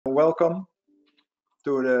welcome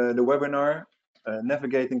to the webinar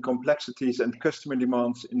Navigating Complexities and Customer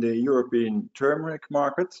Demands in the European Turmeric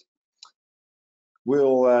Market.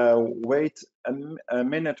 We'll wait a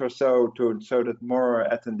minute or so so that more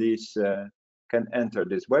attendees can enter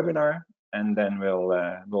this webinar, and then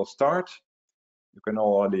we'll start. You can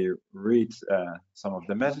already read some of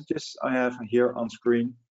the messages I have here on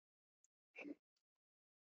screen.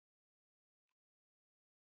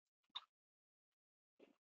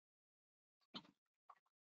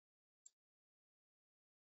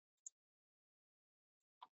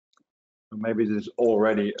 Maybe this is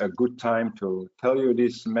already a good time to tell you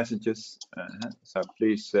these messages. So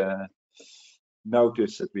please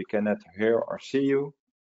notice that we cannot hear or see you.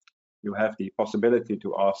 You have the possibility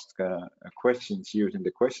to ask questions using the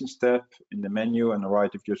questions tab in the menu on the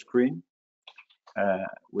right of your screen.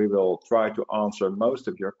 We will try to answer most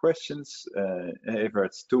of your questions. If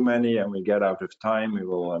it's too many and we get out of time, we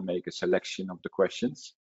will make a selection of the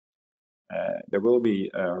questions. There will be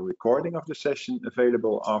a recording of the session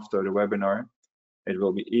available after the webinar. It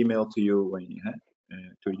will be emailed to you when you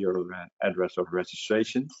to your address of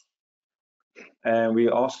registration. And we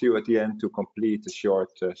ask you at the end to complete a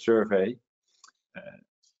short survey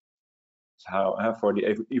for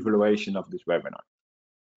the evaluation of this webinar.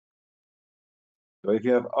 So if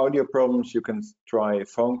you have audio problems, you can try a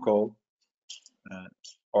phone call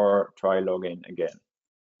or try login again.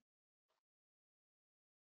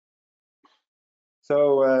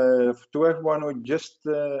 So to everyone who just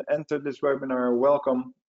entered this webinar,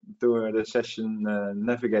 welcome to the session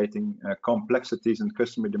Navigating Complexities and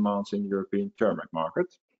Customer Demands in the European Turmeric Market.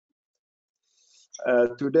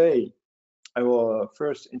 Today, I will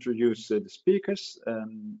first introduce the speakers.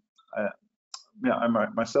 I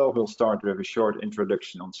myself will start with a short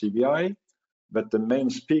introduction on CBI, but the main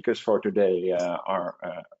speakers for today are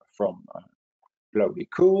from Globally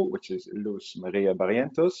Cool, which is Luz Maria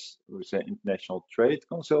Barrientos, who is an international trade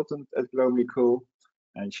consultant at Globally Cool,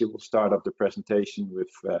 and she will start up the presentation with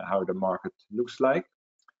how the market looks like.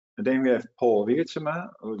 And then we have Poul Wiertsema,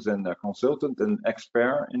 who is a consultant and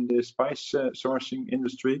expert in the spice sourcing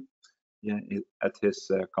industry at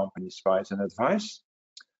his company Spice and Advice.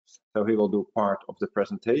 So he will do part of the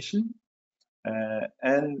presentation.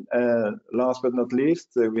 And last but not least,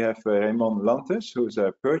 we have Remon Lanters, who is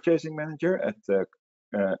a purchasing manager at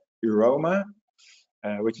Euroma,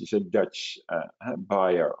 which is a Dutch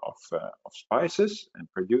buyer of spices and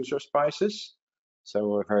producer spices.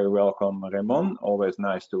 So very welcome, Remon. Always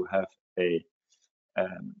nice to have a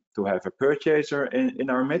purchaser in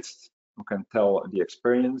our midst who can tell the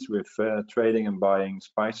experience with trading and buying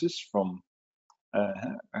spices from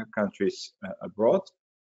countries abroad.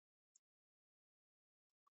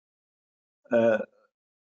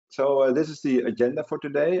 So this is the agenda for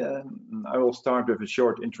today. I will start with a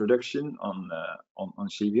short introduction on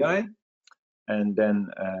CBI, and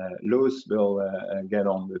then Luz will get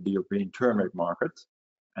on with the European turmeric market,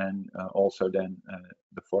 and also then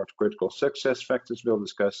the 4 critical success factors we'll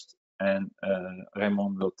discuss, and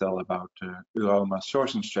Remon will tell about Euroma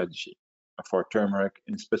sourcing strategy for turmeric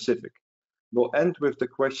in specific. We'll end with the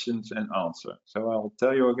questions and answer. So I'll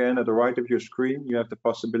tell you again, at the right of your screen, you have the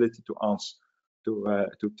possibility to answer,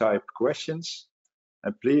 to type questions,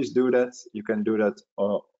 and please do that. You can do that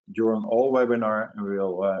during all webinar, and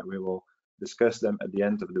we will discuss them at the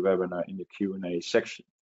end of the webinar in the Q&A section.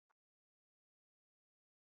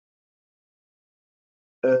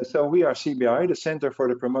 So we are CBI, the Center for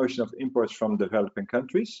the Promotion of Imports from Developing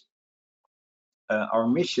Countries. Our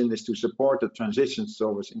mission is to support the transition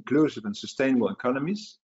towards inclusive and sustainable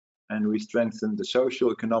economies, and we strengthen the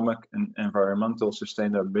social, economic, and environmental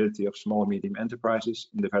sustainability of small and medium enterprises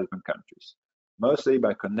in developing countries, mostly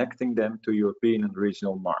by connecting them to European and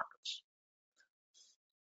regional markets.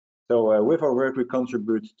 So with our work, we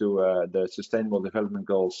contribute to the Sustainable Development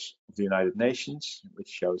Goals of the United Nations, which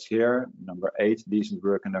shows here, number 8, decent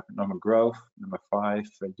work and economic growth, number 5,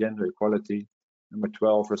 gender equality, number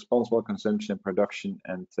 12, responsible consumption and production,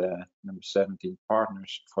 and number 17,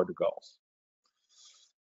 partners for the goals.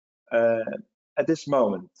 At this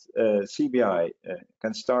moment, CBI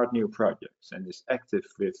can start new projects and is active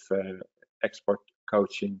with export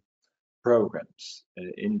coaching programs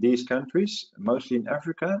in these countries, mostly in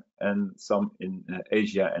Africa and some in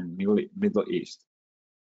Asia and Middle East.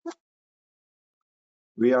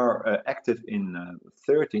 We are active in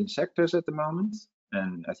 13 sectors at the moment,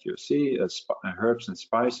 and as you see, herbs and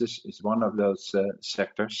spices is one of those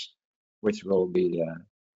sectors which will be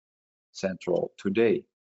central today.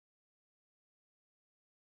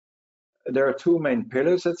 There are 2 main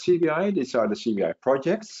pillars at CBI. These are the CBI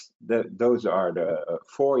projects. Those are the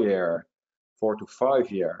 4 to 5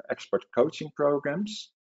 year expert coaching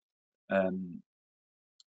programs.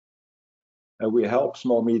 We help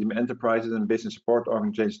small, medium enterprises and business support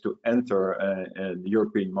organizations to enter the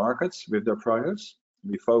European markets with their products.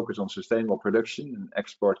 We focus on sustainable production and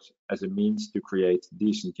export as a means to create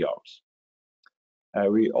decent jobs.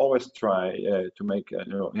 We always try to make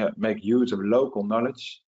use of local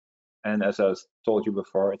knowledge. And as I told you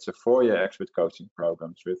before, it's a 4-year expert coaching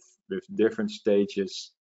programs with different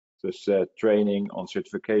stages, just training on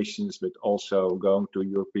certifications, but also going to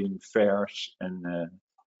European fairs and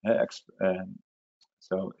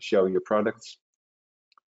so show your products.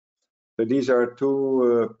 So these are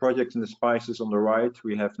 2 projects in the spices on the right.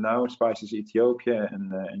 We have now spices Ethiopia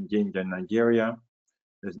and ginger Nigeria.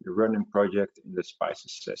 There's the running project in the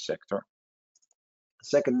spices sector.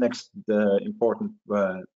 Second next important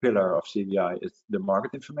pillar of CBI is the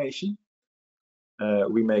market information.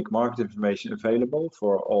 We make market information available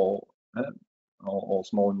for all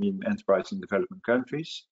small and medium enterprises in developing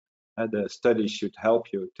countries. The studies should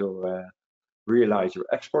help you to realize your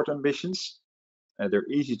export ambitions. They're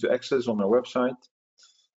easy to access on our website,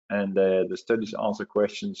 and the studies answer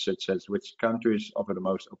questions such as which countries offer the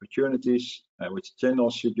most opportunities, which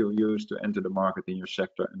channels should you use to enter the market in your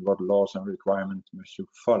sector, and what laws and requirements must you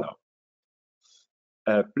follow.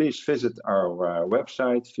 Please visit our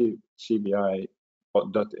website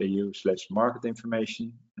cbi.eu/market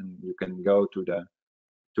information, and you can go to the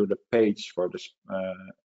page for the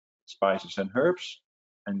spices and herbs.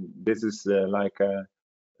 And this is like a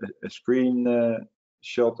screen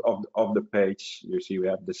shot of the page. You see we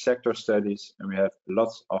have the sector studies, and we have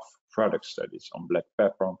lots of product studies on black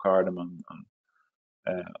pepper, on cardamom,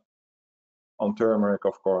 on turmeric,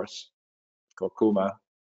 of course, curcuma,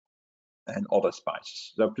 and other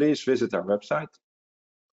spices. So please visit our website.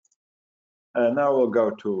 Now we'll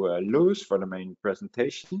go to Luz for the main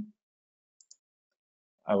presentation.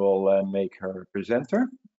 I will make her presenter.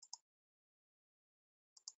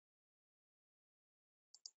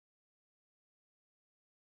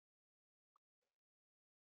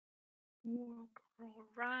 All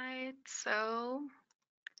right, so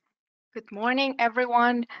good morning,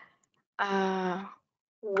 everyone. 1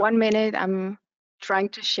 minute, I'm trying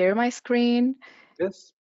to share my screen.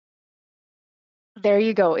 Yes. There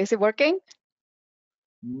you go. Is it working?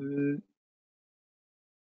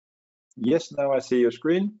 Yes, now I see your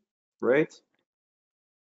screen. Great.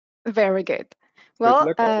 Very good.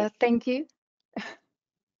 Well, luck. Thank you.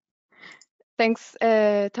 Thanks,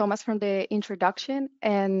 Thomas, for the introduction,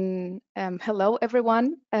 and hello,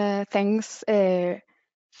 everyone. Thanks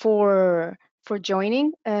for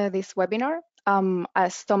joining this webinar.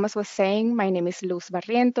 As Thomas was saying, my name is Luz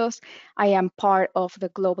Barrientos. I am part of the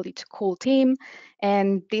Globally to Cool team,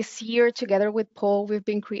 and this year, together with Poul, we've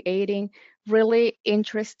been creating really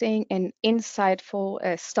interesting and insightful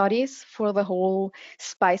studies for the whole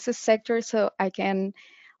spices sector. So I can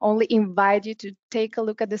only invite you to take a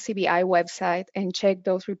look at the CBI website and check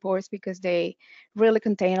those reports, because they really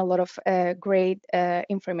contain a lot of great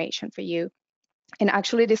information for you. And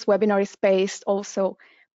actually, this webinar is based also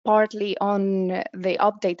partly on the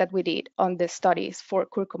update that we did on the studies for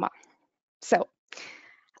curcuma. So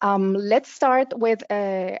let's start with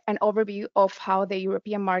an overview of how the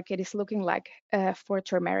European market is looking like for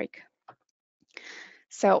turmeric.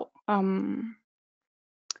 So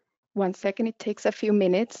 1 second, it takes a few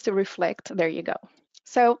minutes to reflect. There you go.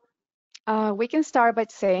 So we can start by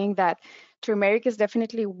saying that turmeric is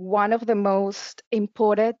definitely one of the most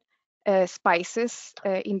imported spices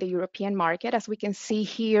in the European market. As we can see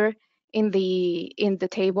here in the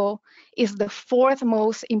table, is the 4th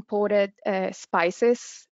most imported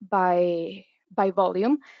spices by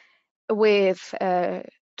volume, with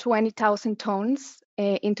 20,000 tons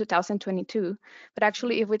in 2022. But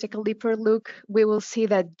actually, if we take a deeper look, we will see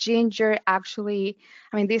that ginger actually,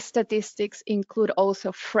 I mean, these statistics include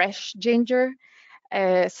also fresh ginger.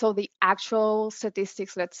 So the actual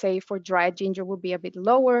statistics, let's say for dried ginger, would be a bit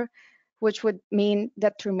lower, which would mean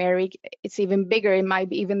that turmeric, it's even bigger. It might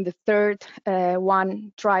be even the 3rd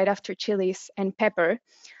one, dried after chilies and pepper.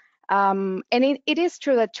 And it is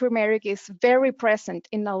true that turmeric is very present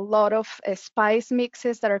in a lot of spice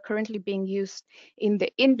mixes that are currently being used in the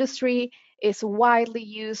industry. It's widely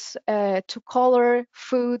used to color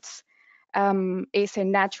foods. It's a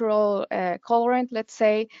natural colorant, let's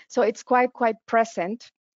say. So it's quite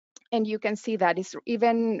present. And you can see that it's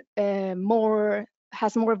even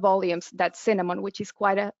has more volumes than cinnamon, which is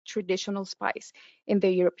quite a traditional spice in the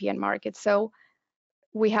European market. So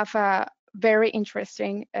we have a very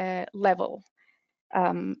interesting level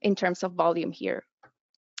in terms of volume here.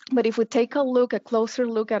 But if we take a closer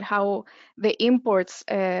look at how the imports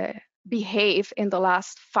behave in the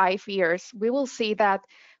last 5 years, we will see that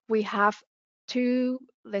we have two,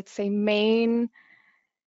 let's say, main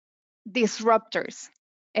disruptors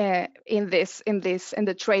in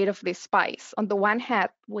the trade of this spice. On the one hand,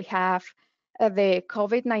 we have the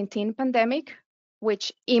COVID-19 pandemic,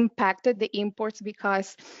 which impacted the imports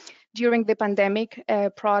because during the pandemic,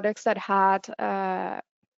 products that had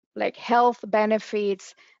like health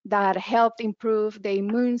benefits that helped improve the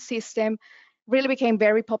immune system really became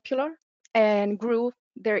very popular and grew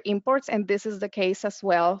their imports. And this is the case as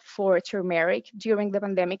well for turmeric. During the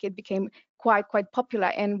pandemic, it became quite popular,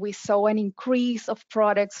 and we saw an increase of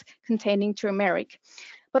products containing turmeric.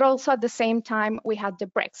 But also at the same time, we had the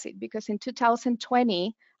Brexit, because in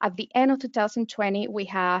 2020, at the end of 2020, we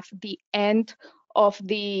have the end of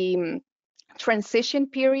the transition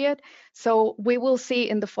period. So we will see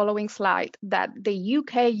in the following slide that the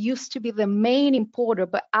UK used to be the main importer,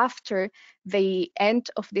 but after the end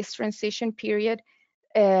of this transition period,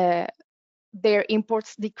 their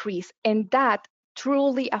imports decrease, and that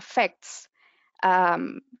truly affects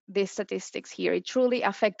the statistics here. It truly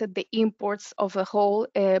affected the imports of the whole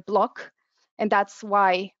block, and that's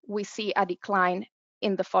why we see a decline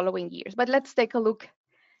in the following years. But let's take a look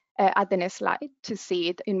at the next slide to see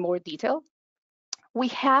it in more detail. We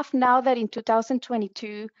have now that in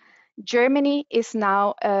 2022, Germany is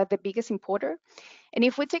now the biggest importer. And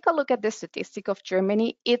if we take a look at the statistic of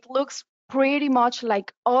Germany, it looks pretty much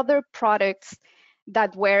like other products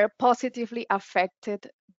that were positively affected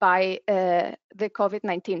by the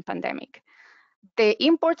COVID-19 pandemic. The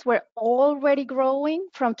imports were already growing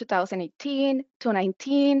from 2018 to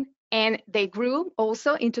 19, and they grew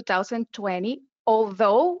also in 2020,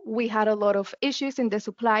 although we had a lot of issues in the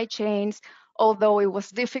supply chains, although it was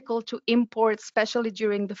difficult to import, especially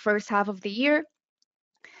during the first half of the year.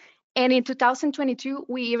 And in 2022,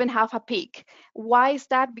 we even have a peak. Why is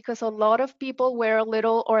that? Because a lot of people were a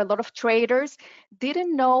lot of traders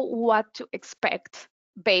didn't know what to expect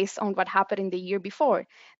based on what happened in the year before.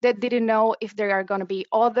 They didn't know if there are going to be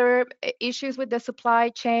other issues with the supply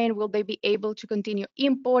chain. Will they be able to continue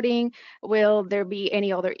importing? Will there be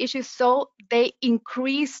any other issues? So they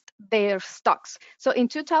increased their stocks. So in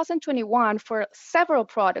 2021, for several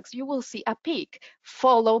products, you will see a peak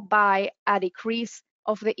followed by a decrease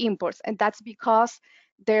of the imports. And that's because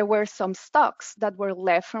there were some stocks that were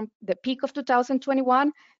left from the peak of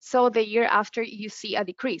 2021. So the year after, you see a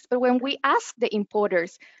decrease. But when we asked the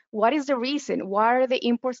importers, what is the reason? Why are the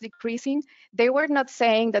imports decreasing? They were not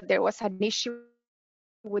saying that there was an issue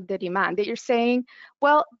with the demand. They are saying,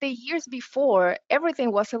 well, the years before,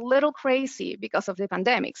 everything was a little crazy because of the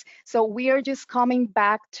pandemics. So we are just coming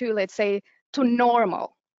back to, let's say, to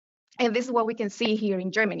normal. And this is what we can see here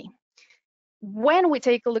in Germany. When we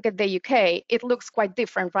take a look at the UK, it looks quite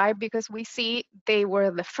different, right? Because we see they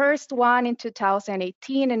were the first one in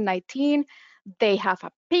 2018 and 19. They have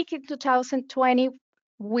a peak in 2020,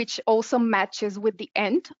 which also matches with the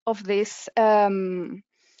end of this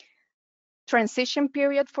transition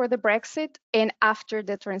period for the Brexit. And after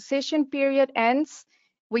the transition period ends,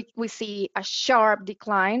 we see a sharp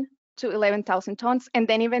decline to 11,000 tons and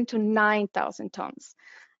then even to 9,000 tons.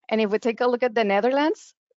 And if we take a look at the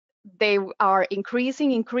Netherlands, they are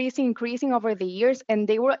increasing over the years, and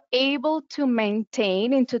they were able to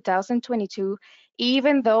maintain in 2022,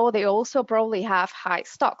 even though they also probably have high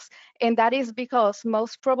stocks. And that is because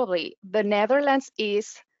most probably the Netherlands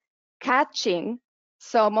is catching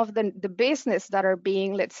some of the business that are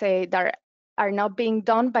being, let's say, that are not being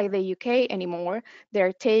done by the UK anymore.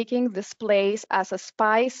 They're taking this place as a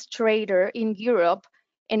spice trader in Europe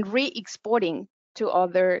and re-exporting to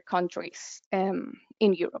other countries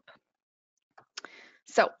in Europe.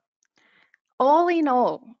 So all in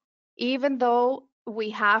all, even though we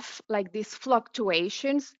have like these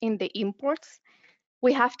fluctuations in the imports,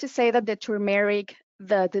 we have to say that the turmeric,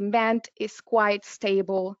 the demand is quite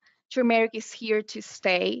stable. Turmeric is here to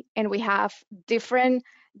stay, and we have different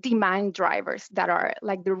demand drivers that are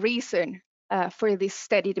like the reason for this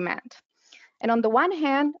steady demand. And on the one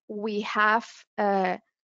hand, we have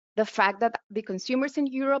the fact that the consumers in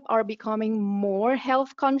Europe are becoming more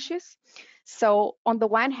health conscious. So on the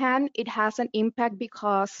one hand, it has an impact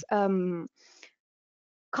because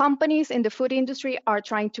companies in the food industry are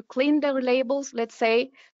trying to clean their labels, let's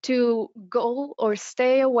say, to go or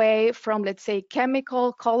stay away from, let's say,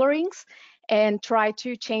 chemical colorings. and try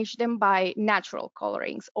to change them by natural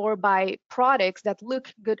colorings or by products that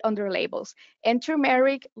look good on their labels. And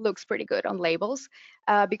turmeric looks pretty good on labels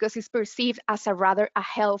because it's perceived as a rather a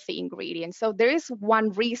healthy ingredient. So there is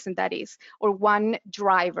one reason that is, or one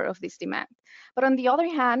driver of this demand. But on the other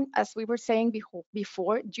hand, as we were saying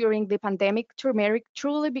before, during the pandemic, turmeric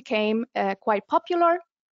truly became quite popular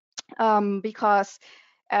because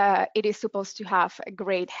it is supposed to have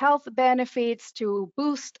great health benefits to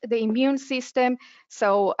boost the immune system.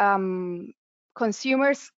 So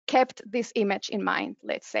consumers kept this image in mind,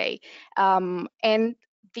 let's say. And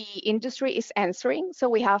the industry is answering. So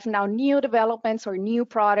we have now new developments or new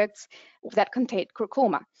products that contain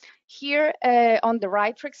curcuma. Here on the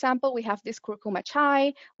right, for example, we have this curcuma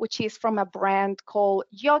chai, which is from a brand called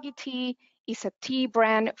Yogi Tea. It's a tea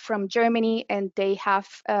brand from Germany, and they have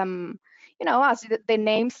you know, as the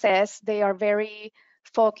name says, they are very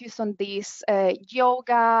focused on this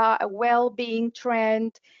yoga, well-being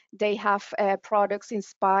trend. They have products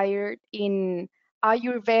inspired in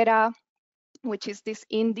Ayurveda, which is this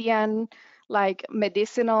Indian like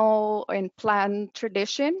medicinal and plant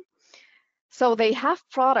tradition. So they have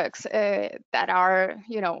products that are,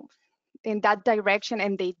 you know, in that direction,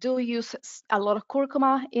 and they do use a lot of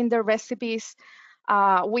curcuma in their recipes.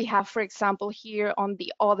 We have, for example, here on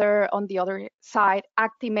the other side,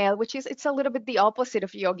 Actimel, which is it's a little bit the opposite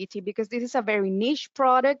of Yogi Tea because this is a very niche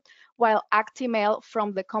product, while Actimel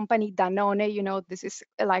from the company Danone, you know, this is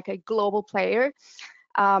like a global player.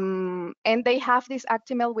 And they have this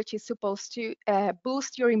Actimel, which is supposed to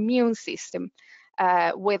boost your immune system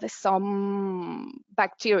with some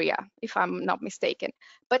bacteria, if I'm not mistaken.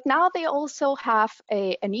 But now they also have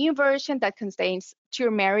a new version that contains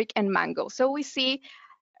turmeric and mango. So we see,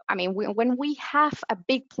 I mean, when we have a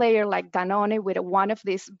big player like Danone with one of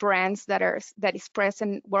these brands that is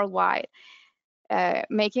present worldwide,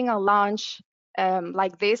 making a launch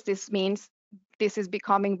like this means this is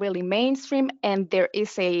becoming really mainstream, and there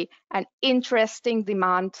is an interesting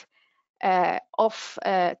demand of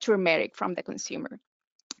turmeric from the consumer.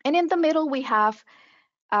 And in the middle, we have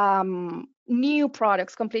new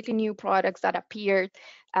products, completely new products that appeared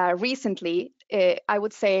recently. I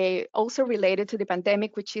would say also related to the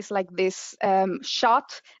pandemic, which is like this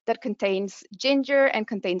shot that contains ginger and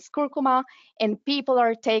contains curcuma, and people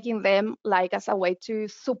are taking them like as a way to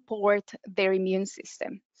support their immune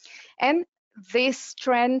system. And this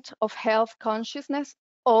trend of health consciousness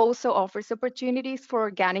also offers opportunities for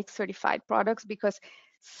organic certified products because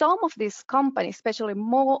some of these companies, especially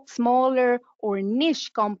more smaller or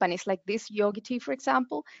niche companies like this Yogi Tea, for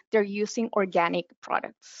example, they're using organic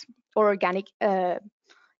products or organic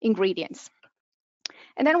ingredients.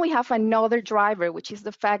 And then we have another driver, which is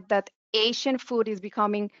the fact that Asian food is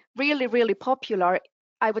becoming really, really popular.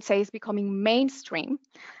 I would say it's becoming mainstream.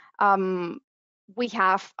 We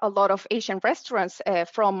have a lot of Asian restaurants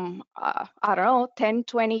from, I don't know, 10,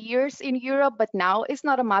 20 years in Europe, but now it's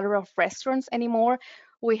not a matter of restaurants anymore.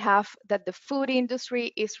 We have that the food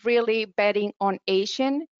industry is really betting on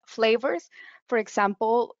Asian flavors. For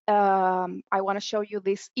example, I want to show you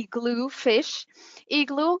this igloo fish.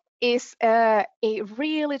 Igloo is a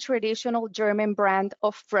really traditional German brand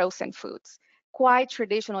of frozen foods. Quite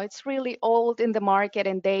traditional. It's really old in the market,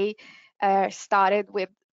 and they started with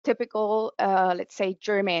typical, let's say,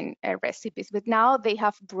 German recipes. But now they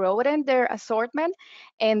have broadened their assortment,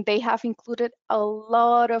 and they have included a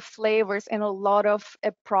lot of flavors and a lot of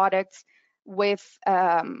products with,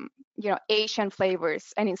 you know, Asian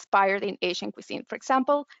flavors and inspired in Asian cuisine. For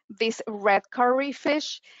example, this red curry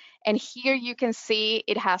fish, and here you can see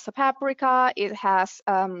it has a paprika, it has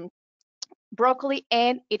broccoli,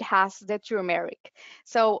 and it has the turmeric.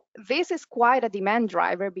 So this is quite a demand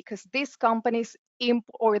driver because these companies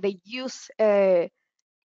they use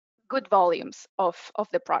good volumes of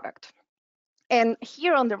the product. And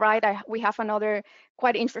here on the right, we have another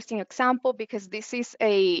quite interesting example because this is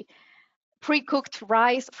a pre-cooked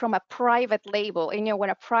rice from a private label. And you know,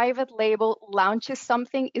 when a private label launches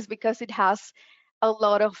something, is because it has a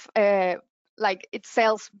lot of like it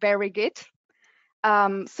sells very good.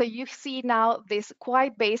 So you see now this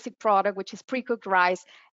quite basic product, which is pre-cooked rice,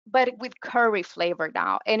 but with curry flavor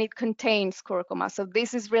now, and it contains curcuma. So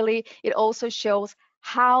this is really, it also shows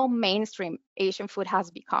how mainstream Asian food has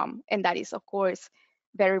become. And that is, of course,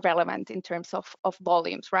 very relevant in terms of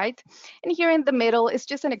volumes, right? And here in the middle is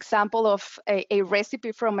just an example of a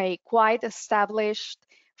recipe from a quite established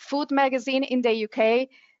food magazine in the UK.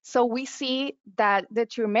 So we see that the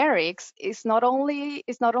turmeric is not only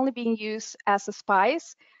being used as a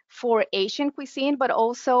spice for Asian cuisine, but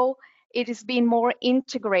also it is being more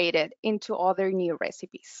integrated into other new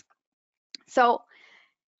recipes. So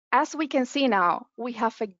as we can see now, we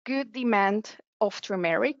have a good demand of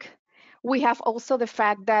turmeric. We have also the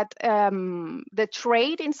fact that the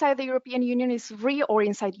trade inside the European Union is or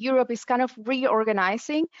inside Europe is kind of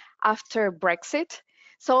reorganizing after Brexit.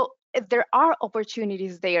 So there are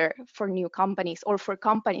opportunities there for new companies or for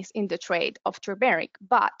companies in the trade of turmeric.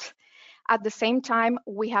 But at the same time,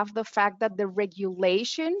 we have the fact that the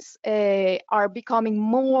regulations are becoming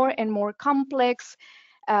more and more complex.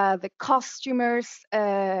 The customers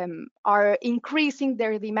are increasing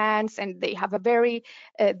their demands, and they have a very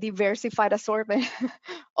diversified assortment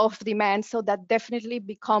of demands. So that definitely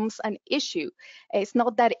becomes an issue. It's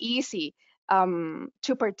not that easy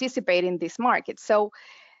to participate in this market. So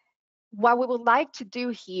what we would like to do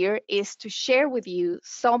here is to share with you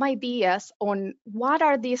some ideas on what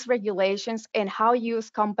are these regulations and how US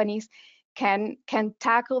companies can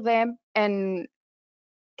tackle them and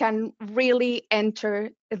can really enter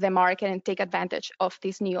the market and take advantage of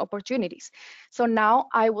these new opportunities. So now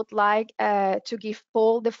I would like to give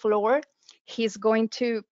Poul the floor. He's going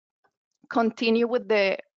to continue with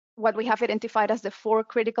what we have identified as the 4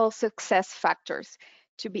 critical success factors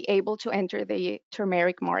to be able to enter the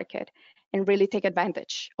turmeric market and really take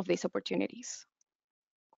advantage of these opportunities.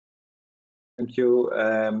 Thank you.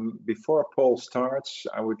 Before Paul starts,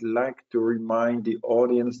 I would like to remind the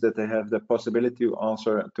audience that they have the possibility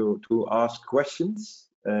to ask questions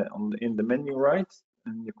in the menu, right?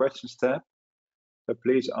 In the questions tab. So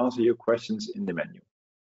please answer your questions in the menu.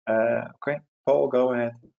 Okay, Paul, go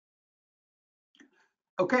ahead.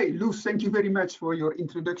 Okay, Luz, thank you very much for your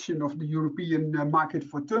introduction of the European market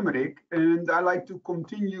for turmeric. And I'd like to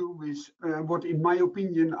continue with what, in my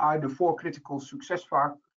opinion, are the 4 critical success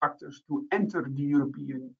factors to enter the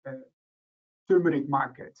European turmeric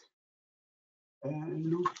market.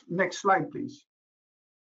 Luz, next slide, please.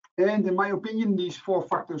 And in my opinion, these 4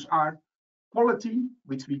 factors are quality,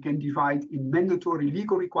 which we can divide in mandatory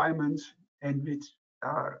legal requirements and which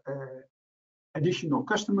are additional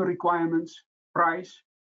customer requirements. Price,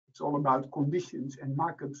 it's all about conditions and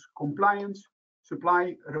market compliance.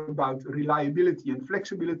 Supply, about reliability and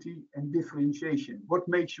flexibility, and differentiation. What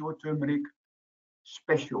makes your turmeric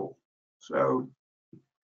special? So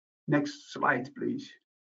next slide, please.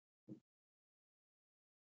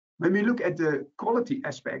 When we look at the quality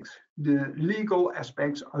aspects, the legal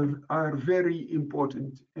aspects are very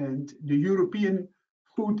important, and the European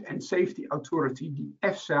Food and Safety Authority, the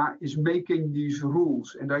EFSA, is making these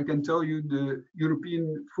rules. And I can tell you the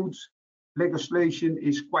European foods legislation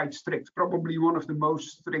is quite strict, probably one of the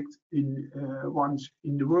most strict ones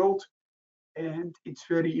in the world. And it's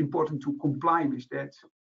very important to comply with that.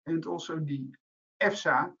 And also the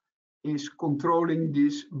EFSA is controlling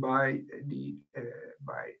this by the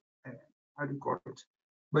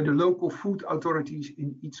by the local food authorities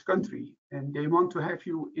in each country. And they want to have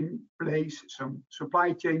you in place some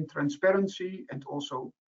supply chain transparency and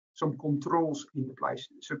also some controls in the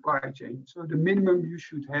supply chain. So the minimum you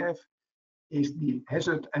should have is the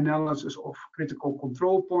hazard analysis of critical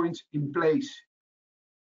control points in place.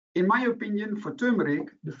 In my opinion, for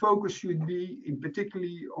turmeric, the focus should be in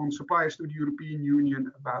particularly on suppliers to the European Union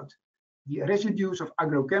about the residues of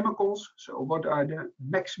agrochemicals. So what are the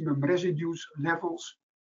maximum residues levels?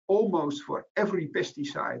 Almost for every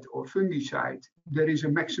pesticide or fungicide, there is a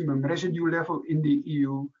maximum residue level in the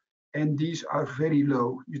EU, and these are very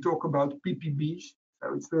low. You talk about ppbs,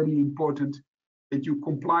 so it's very important that you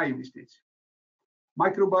comply with this.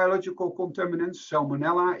 Microbiological contaminants,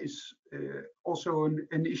 salmonella is also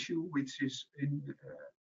an issue which is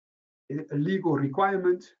a legal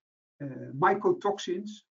requirement. Mycotoxins,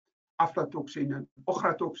 aflatoxin and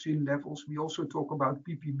ochratoxin levels, we also talk about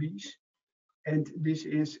ppbs. And this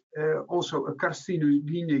is also a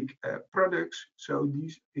carcinogenic product. So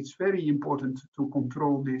it's very important to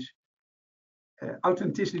control this.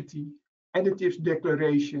 Authenticity, additives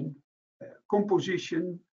declaration,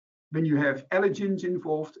 composition. When you have allergens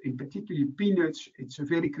involved, in particularly peanuts, it's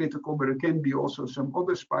very critical, but it can be also some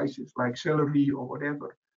other spices like celery or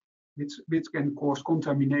whatever, which can cause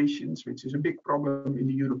contaminations, which is a big problem in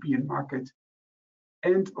the European market.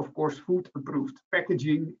 And of course, food-approved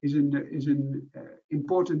packaging is an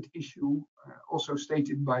important issue, also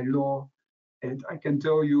stated by law. And I can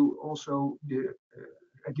tell you also the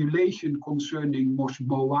regulation concerning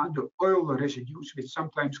MOSMOA, the oil residues, which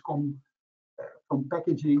sometimes come from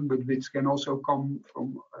packaging, but which can also come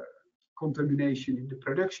from contamination in the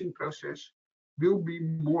production process, will be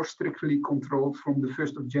more strictly controlled from the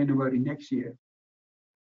 1st of January next year.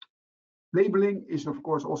 Labeling is, of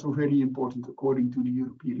course, also very important according to the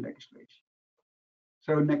European legislation.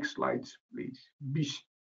 So next slides, please.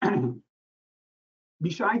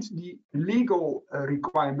 Besides the legal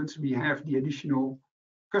requirements, we have the additional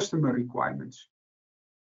customer requirements.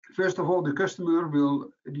 First of all, the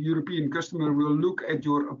European customer will look at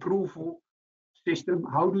your approval system.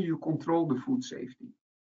 How do you control the food safety?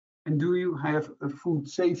 And do you have a food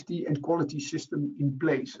safety and quality system in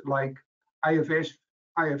place, like IFS,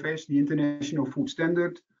 the International Food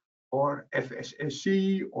Standard, or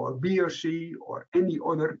FSSC, or BRC, or any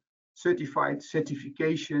other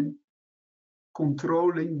certification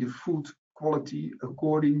controlling the food quality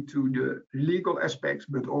according to the legal aspects,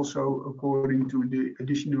 but also according to the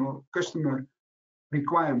additional customer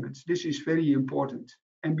requirements. This is very important.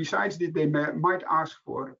 And besides that, they might ask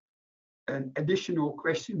for additional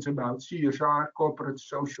questions about CSR, corporate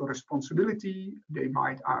social responsibility. They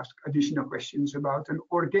might ask additional questions about an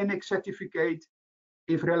organic certificate,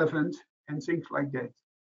 if relevant, and things like that.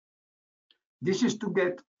 This is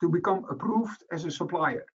to become approved as a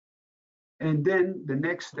supplier. And then the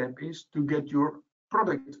next step is to get your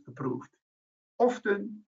product approved.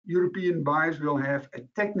 Often, European buyers will have a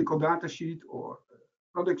technical data sheet or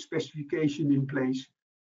product specification in place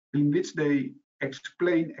in which they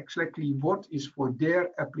explain exactly what is for their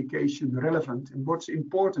application relevant and what's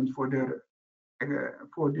important for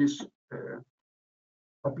this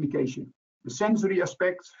application. The sensory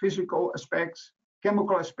aspects, physical aspects,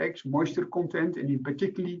 chemical aspects, moisture content, and in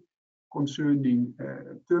particular concerning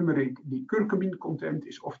turmeric, the curcumin content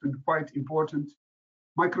is often quite important.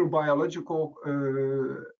 Microbiological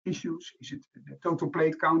issues, is it the total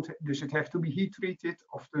plate count? Does it have to be heat treated?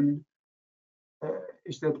 Often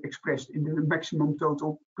is that expressed in the maximum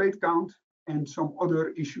total plate count, and some other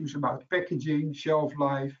issues about packaging, shelf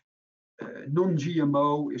life.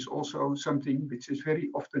 Non-GMO is also something which is very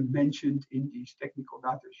often mentioned in these technical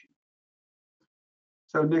data sheets.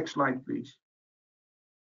 So next slide, please.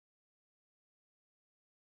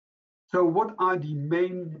 So what are the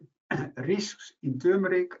main risks in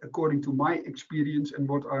turmeric according to my experience, and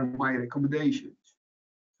what are my recommendations?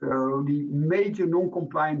 So the major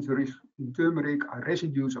non-compliance risks in turmeric are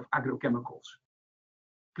residues of agrochemicals.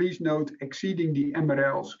 Please note, exceeding the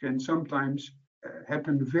MRLs can sometimes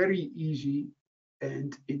happen very easy,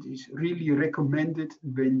 and it is really recommended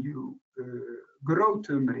when you grow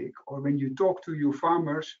turmeric or when you talk to your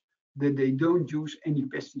farmers that they don't use any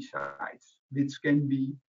pesticides, which can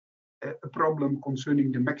be a problem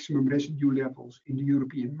concerning the maximum residue levels in the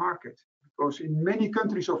European market. Because in many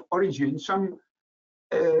countries of origin, some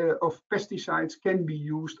of pesticides can be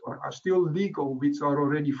used or are still legal, which are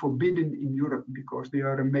already forbidden in Europe because they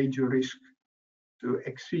are a major risk to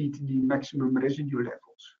exceed the maximum residue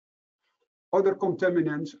levels. Other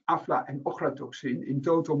contaminants, afla and ochratoxin, in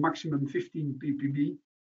total maximum 15 ppb,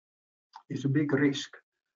 is a big risk.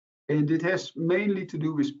 And it has mainly to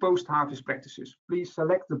do with post-harvest practices. Please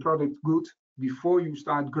select the product good before you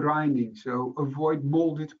start grinding. So avoid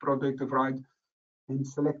molded product, right? And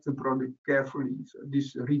select the product carefully. So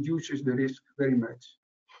this reduces the risk very much.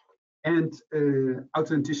 And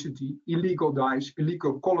authenticity, illegal dyes,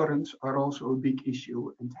 illegal colorants are also a big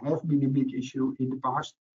issue and have been a big issue in the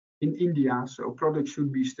past in India. So products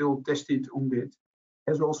should be still tested on that.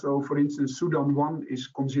 As also, for instance, Sudan 1 is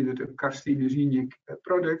considered a carcinogenic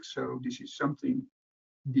product. So this is something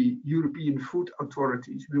the European food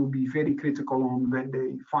authorities will be very critical on when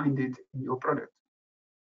they find it in your product.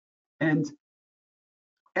 And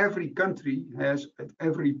every country has, at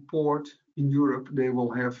every port in Europe, they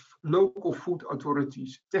will have local food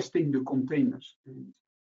authorities testing the containers. And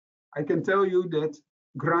I can tell you that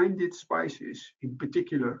grinded spices in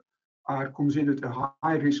particular are considered a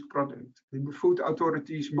high-risk product. And the food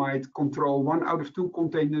authorities might control 1 out of 2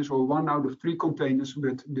 containers or 1 out of 3 containers,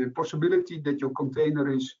 but the possibility that your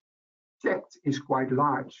container is checked is quite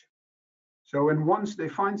large. So, and once they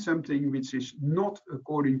find something which is not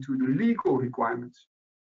according to the legal requirements,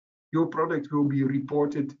 your product will be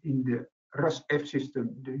reported in the RASF system,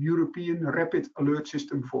 the European Rapid Alert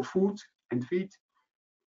System for Food and Feed.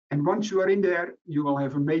 And once you are in there, you will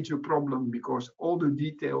have a major problem because all the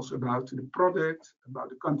details about the product, about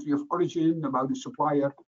the country of origin, about the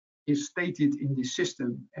supplier is stated in this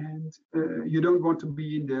system. And you don't want to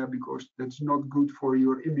be in there because that's not good for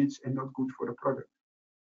your image and not good for the product.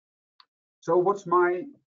 So what's my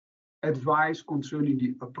advice concerning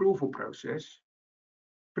the approval process?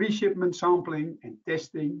 Pre-shipment sampling and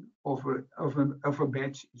testing of a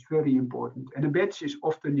batch is very important. And a batch is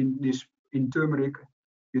often in turmeric,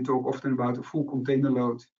 you talk often about a full container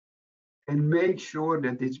load. And make sure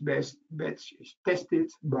that this batch is tested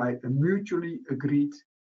by a mutually agreed,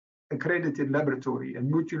 accredited laboratory and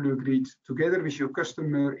mutually agreed together with your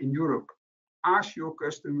customer in Europe. ask your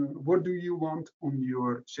customer, what do you want on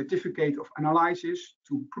your certificate of analysis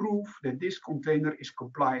to prove that this container is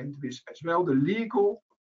compliant with as well the legal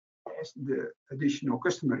as the additional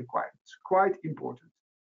customer requirements. Quite important.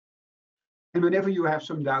 And whenever you have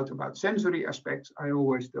some doubt about sensory aspects, I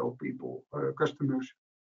always tell people,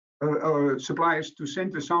 suppliers to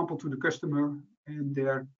send a sample to the customer, and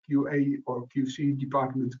their QA or QC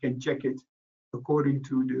department can check it according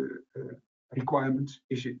to the requirements.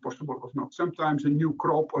 Is it possible or not? Sometimes a new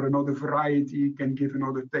crop or another variety can give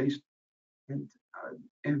another taste. And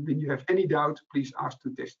when you have any doubt, please ask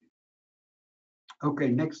to test it. Okay,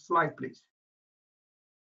 next slide, please.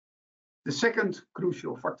 The second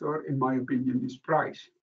crucial factor, in my opinion, is price.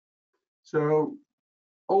 So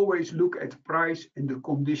always look at price and the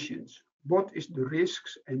conditions. What is the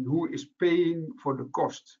risks and who is paying for the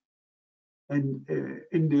cost? And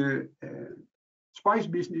in the spice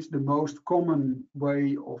business, the most common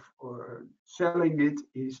way of selling it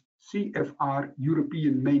is CFR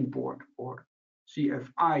European main port or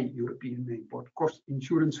CFI European main port, cost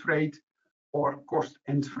insurance freight or cost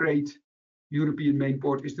and freight European main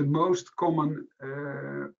port is the most common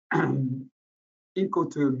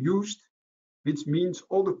Incoterm used, which means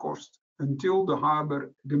all the costs until the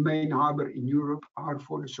harbor, the main harbor in Europe, are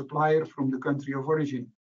for the supplier from the country of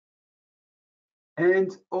origin.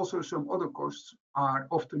 And also some other costs are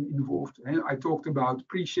often involved. And I talked about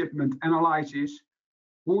pre-shipment analysis.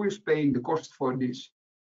 Who is paying the cost for this?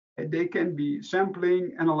 And they can be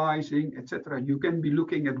sampling, analyzing, etc. You can be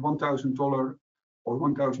looking at $1,000 or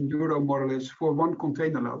 1,000 euro more or less for one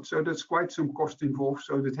container load. So that's quite some cost involved.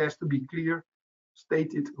 So that has to be clear,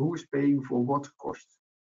 stated who is paying for what cost.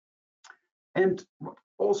 And what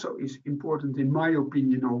also is important, in my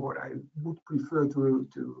opinion, or what I would prefer to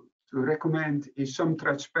recommend, is some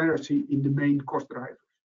transparency in the main cost drivers.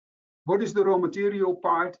 What is the raw material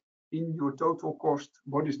part in your total cost?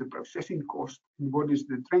 What is the processing cost? And what is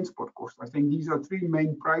the transport cost? I think these are three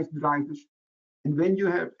main price drivers. And when you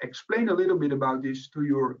have explained a little bit about this to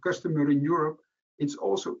your customer in Europe, it's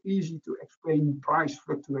also easy to explain price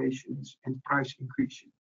fluctuations and price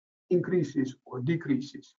increases or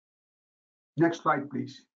decreases. Next slide,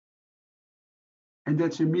 please. And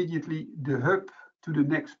that's immediately the hub to the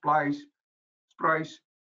next price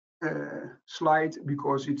slide,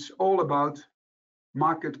 because it's all about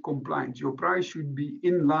market compliance. Your price should be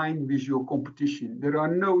in line with your competition. There are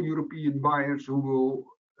no European buyers who will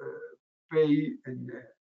pay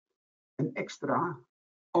an extra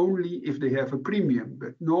only if they have a premium,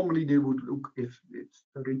 but normally they would look, if it's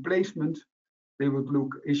a replacement, they would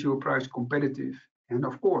look, is your price competitive? And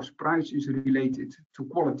of course, price is related to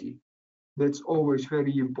quality. That's always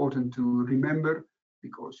very important to remember,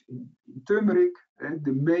 because in turmeric,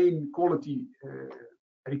 the main quality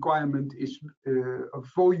requirement is a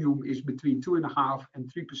volume is between 2.5% and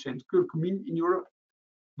 3% curcumin in Europe.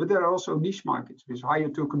 But there are also niche markets with higher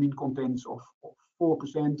curcumin contents of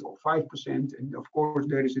 4% or 5%, and of course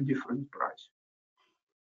there is a different price.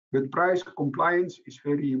 But price compliance is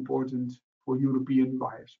very important for European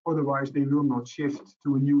buyers. Otherwise, they will not shift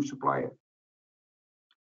to a new supplier.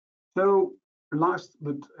 So last,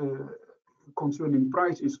 but concerning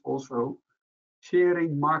price, is also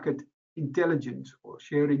sharing market intelligence or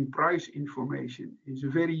sharing price information is a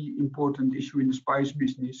very important issue in the spice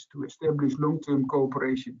business to establish long-term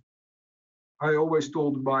cooperation. I always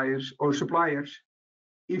told buyers or suppliers,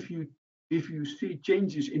 if you see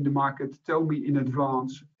changes in the market, tell me in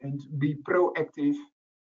advance and be proactive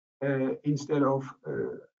instead of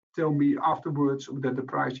tell me afterwards that the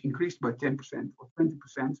price increased by 10% or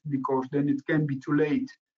 20%, because then it can be too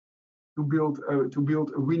late to build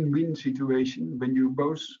a win-win situation when you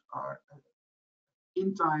both are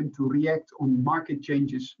in time to react on market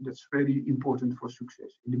changes. That's very important for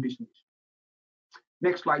success in the business.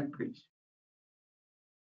 Next slide, please.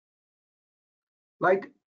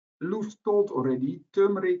 Like Loes told already,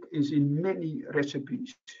 turmeric is in many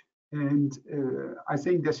recipes. And I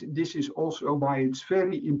think this is also why it's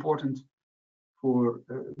very important for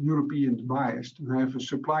European buyers to have a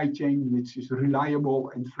supply chain which is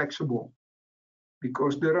reliable and flexible,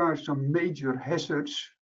 because there are some major hazards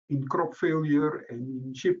in crop failure and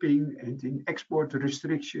in shipping and in export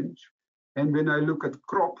restrictions. And when I look at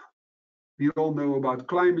crop, we all know about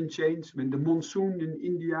climate change. When the monsoon in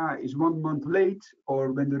India is 1 month late,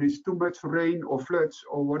 or when there is too much rain or floods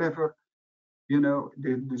or whatever, you know,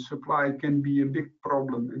 the supply can be a big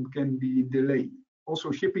problem and can be delayed. Also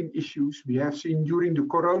shipping issues. We have seen during the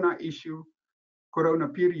Corona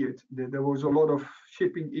period, that there was a lot of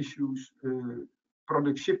shipping issues,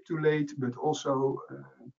 products shipped too late, but also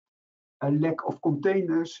a lack of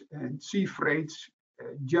containers and sea freights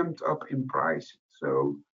jumped up in price.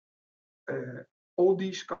 So all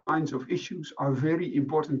these kinds of issues are very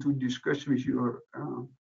important to discuss with your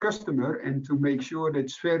customer and to make sure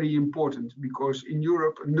that's very important, because in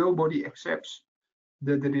Europe, nobody accepts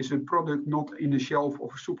that there is a product not in the shelf of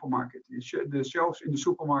a supermarket. The shelves in the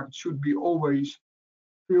supermarket should be always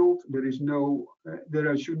filled.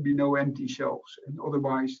 There should be no empty shelves, and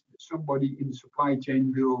otherwise somebody in the supply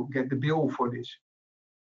chain will get the bill for this.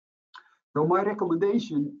 So my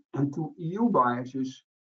recommendation to EU buyers is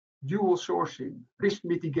dual sourcing. Risk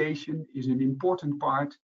mitigation is an important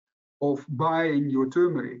part of buying your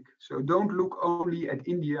turmeric. So don't look only at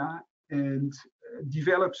India and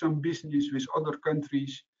develop some business with other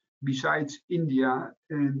countries besides India,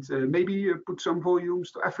 and maybe put some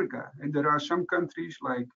volumes to Africa. And there are some countries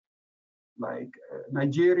like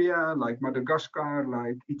Nigeria, like Madagascar,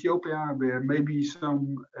 like Ethiopia, where maybe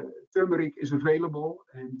some turmeric is available,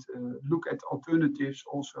 and look at alternatives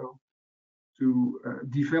also to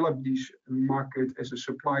develop this market as a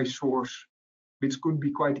supply source, which could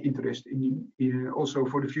be quite interesting also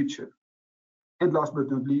for the future. And last but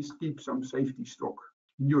not least, keep some safety stock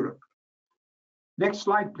in Europe. Next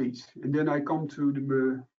slide, please. And then I come to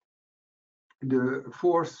the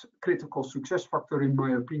fourth critical success factor, in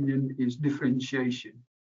my opinion, is differentiation.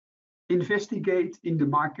 Investigate in the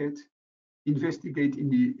market, investigate in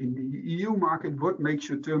the EU market, what makes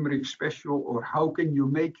your turmeric special, or how can you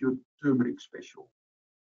make your turmeric special?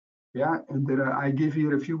 Yeah, and I give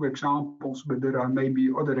here a few examples, but there are maybe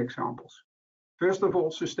other examples. First of all,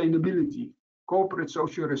 sustainability. Corporate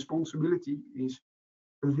social responsibility is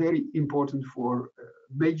very important for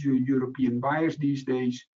major European buyers these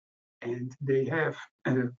days, and they have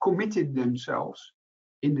committed themselves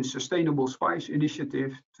in the Sustainable Spice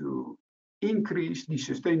Initiative to increase the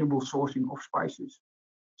sustainable sourcing of spices.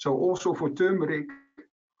 So also for turmeric,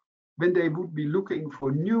 when they would be looking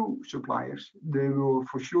for new suppliers, they will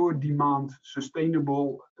for sure demand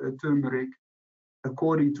sustainable turmeric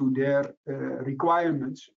according to their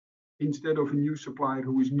requirements, instead of a new supplier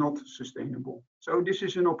who is not sustainable. So this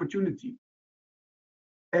is an opportunity.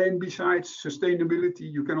 And besides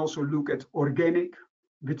sustainability, you can also look at organic,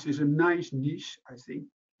 which is a nice niche. I think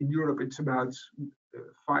in Europe it's about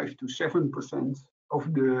 5 to 7%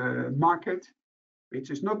 of the market, which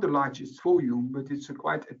is not the largest volume, but it's a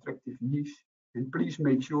quite attractive niche. And please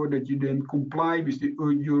make sure that you then comply with the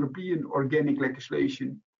European organic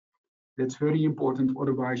legislation. That's very important,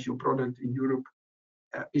 otherwise your product in Europe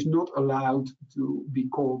is not allowed to be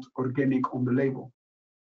called organic on the label.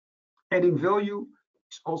 Adding value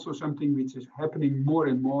is also something which is happening more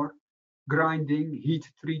and more. Grinding,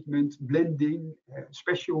 heat treatment, blending,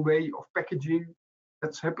 special way of packaging.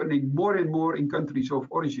 That's happening more and more in countries of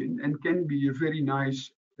origin, and can be a very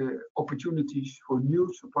nice opportunities for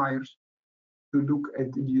new suppliers to look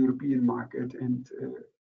at the European market and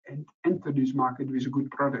enter this market with a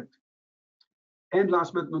good product. And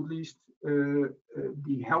last but not least,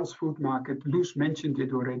 the health food market. Loes mentioned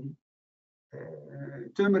it already.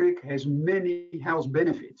 Turmeric has many health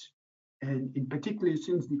benefits, and in particular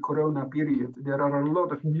since the Corona period, there are a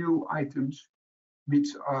lot of new items which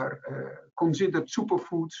are considered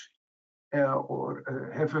superfoods or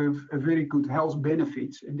have a very good health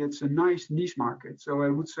benefits, and that's a nice niche market. So I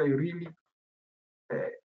would say really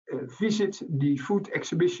visit the food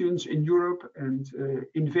exhibitions in Europe and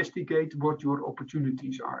investigate what your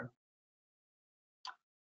opportunities are.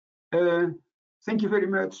 Thank you very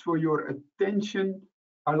much for your attention.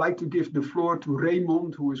 I'd like to give the floor to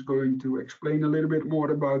Remon, who is going to explain a little bit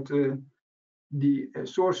more about the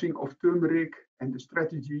sourcing of turmeric and the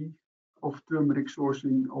strategy of turmeric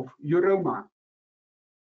sourcing of Euroma.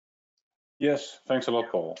 Yes, thanks a lot,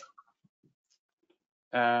 Paul.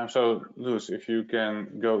 So, Loes, if you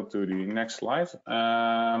can go to the next slide.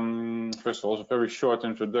 First of all, it's a very short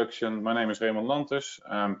introduction. My name is Remon Lanters.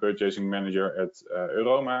 I'm purchasing manager at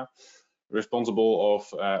Euroma, responsible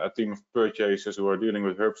of a team of purchasers who are dealing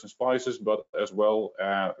with herbs and spices, but as well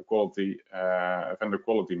vendor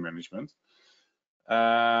quality management.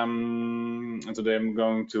 And today I'm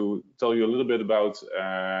going to tell you a little bit about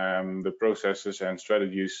the processes and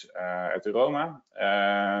strategies at Euroma.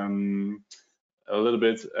 A little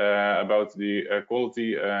bit about the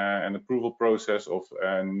quality and approval process of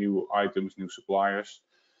new items, new suppliers.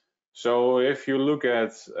 So if you look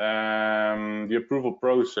at the approval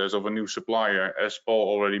process of a new supplier, as Paul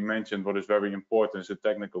already mentioned, what is very important is a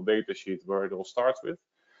technical data sheet where it all starts with,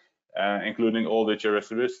 including all the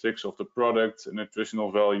characteristics of the product,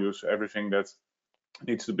 nutritional values, everything that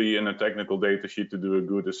needs to be in a technical data sheet to do a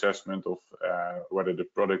good assessment of whether the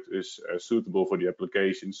product is suitable for the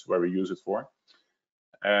applications where we use it for.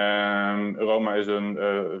 Euroma is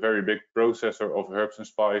a very big processor of herbs and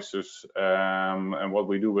spices, and what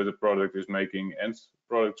we do with the product is making end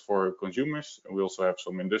products for consumers. We also have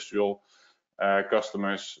some industrial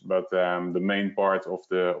customers, but the main part of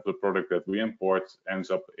the product that we import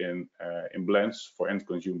ends up in blends for end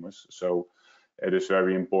consumers. So it is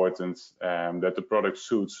very important that the product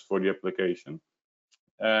suits for the application.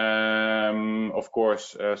 Of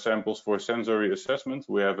course, samples for sensory assessment.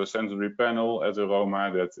 We have a sensory panel at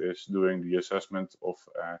Euroma that is doing the assessment of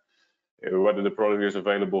whether the product is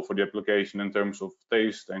available for the application in terms of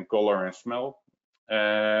taste and color and smell.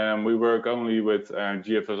 We work only with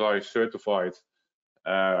GFSI certified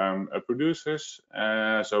producers,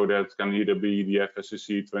 so that can either be the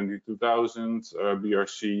FSCC 22000,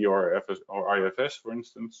 BRC, or IFS, for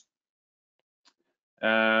instance.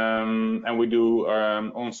 And we do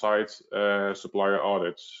on-site supplier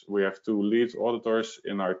audits. We have 2 lead auditors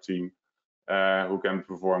in our team who can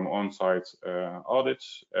perform on-site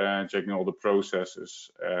audits, checking all the processes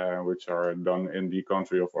which are done in the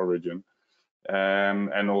country of origin.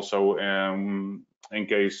 And also in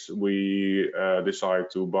case we decide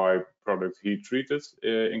to buy product heat treated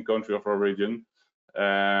in country of origin,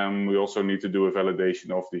 we also need to do a validation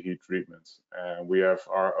of the heat treatment. We have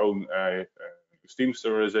our own steam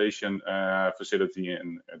sterilization facility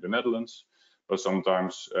in the Netherlands, but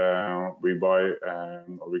sometimes we buy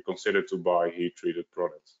or we consider to buy heat treated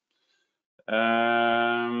products.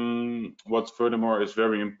 What furthermore is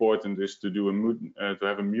very important is to do to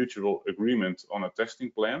have a mutual agreement on a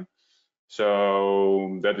testing plan.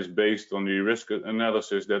 So that is based on the risk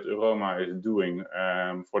analysis that Euroma is doing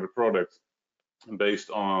for the product. Based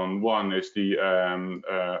on one is the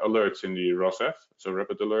alerts in the ROSF, so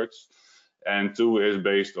rapid alerts, and 2 is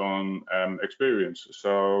based on experience.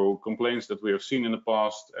 So complaints that we have seen in the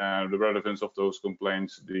past, the relevance of those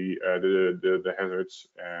complaints, the hazards,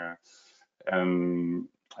 and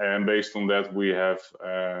based on that we have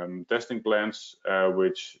testing plans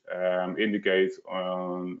which indicate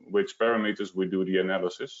on which parameters we do the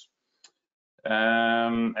analysis.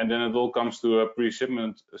 And then it all comes to a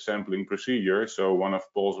pre-shipment sampling procedure. So one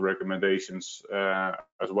of Paul's recommendations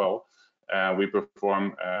as well, we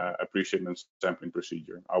perform a pre-shipment sampling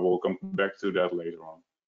procedure. I will come back to that later on.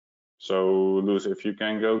 So Luz, if you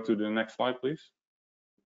can go to the next slide, please.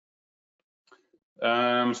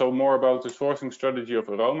 So more about the sourcing strategy of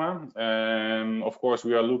Euroma. Of course,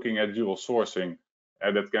 we are looking at dual sourcing.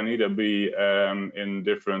 That can either be in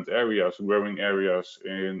different areas, growing areas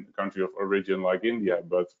in country of origin like India,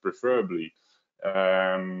 but preferably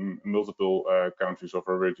multiple countries of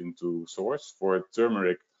origin to source. For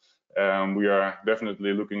turmeric, we are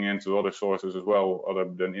definitely looking into other sources as well, other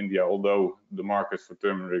than India, although the market for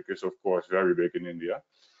turmeric is of course very big in India.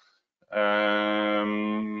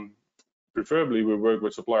 Preferably we work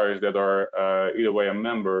with suppliers that are either way a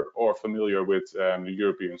member or familiar with the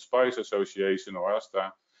European Spice Association or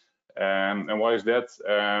ASTA. And why is that?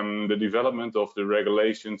 The development of the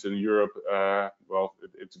regulations in Europe, well,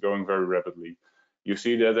 it's going very rapidly. You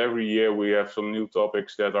see that every year we have some new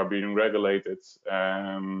topics that are being regulated,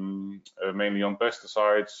 mainly on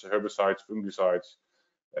pesticides, herbicides, fungicides.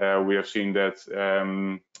 We have seen that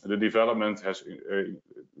the development has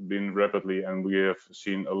been rapidly, and we have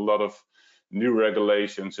seen a lot of new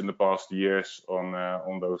regulations in the past years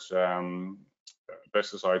on those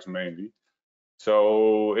pesticides mainly.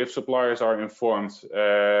 So if suppliers are informed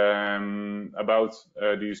about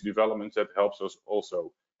these developments, that helps us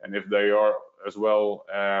also. And if they are as well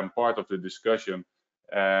part of the discussion,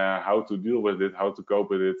 how to deal with it, how to cope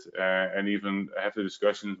with it, and even have the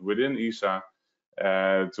discussions within ESA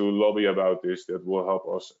to lobby about this, that will help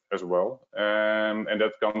us as well. And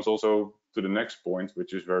that comes also to the next point,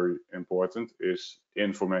 which is very important, is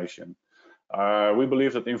information. We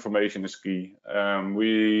believe that information is key.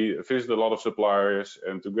 We visit a lot of suppliers,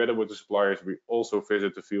 and together with the suppliers, we also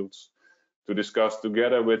visit the fields to discuss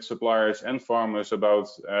together with suppliers and farmers about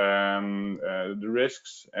the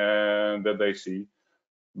risks that they see.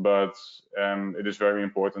 But it is very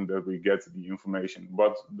important that we get the information.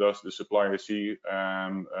 What does the supplier see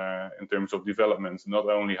in terms of development? Not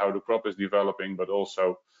only how the crop is developing, but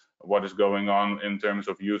also what is going on in terms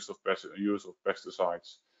of use of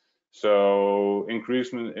pesticides. So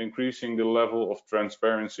increasing the level of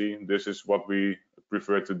transparency, this is what we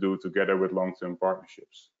prefer to do together with long-term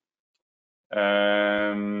partnerships.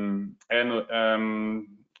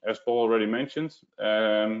 As Paul already mentioned,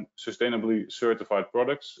 sustainably certified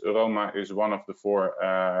products. Euroma is one of the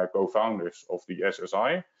 4 co-founders of the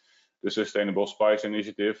SSI, the Sustainable Spice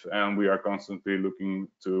Initiative, and we are constantly looking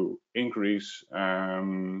to increase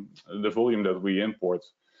the volume that we import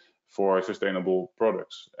for sustainable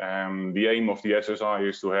products. The aim of the SSI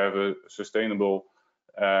is to have a sustainable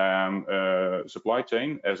supply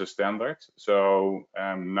chain as a standard. So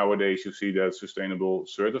nowadays you see that sustainable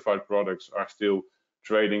certified products are still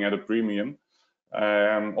trading at a premium.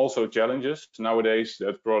 Also challenges nowadays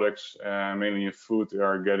that products, mainly in food,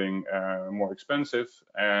 are getting more expensive,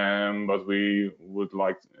 but we would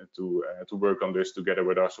like to work on this together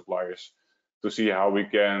with our suppliers to see how we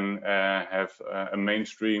can have a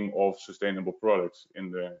mainstream of sustainable products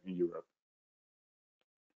in Europe.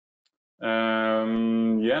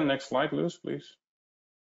 Yeah, next slide, Luz, please.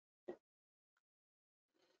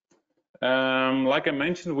 Like I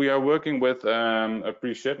mentioned, we are working with a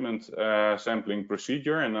pre-shipment sampling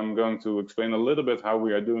procedure, and I'm going to explain a little bit how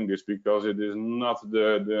we are doing this, because it is not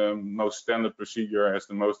the most standard procedure, as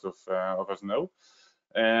the most of us know.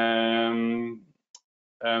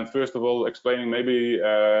 And first of all, explaining maybe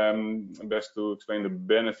best to explain the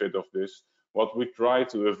benefit of this. What we try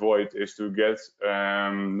to avoid is to get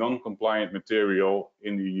non-compliant material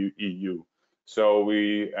in the EU. So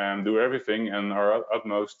we do everything and our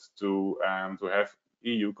utmost to have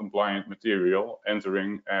EU compliant material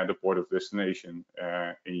entering the port of destination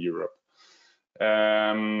in Europe.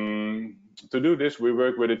 To do this, we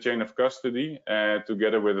work with a chain of custody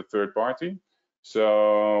together with a third party.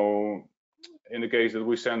 So in the case that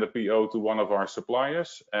we send a PO to one of our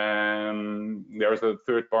suppliers, there is a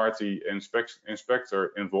third party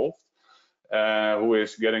inspector involved, who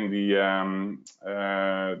is getting the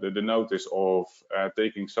notice of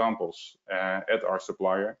taking samples at our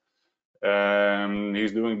supplier.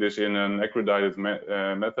 He's doing this in an accredited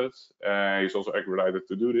method. He's also accredited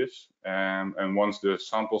to do this. And once the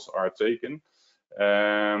samples are taken,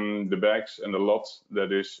 the bags and the lot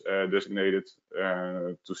that is designated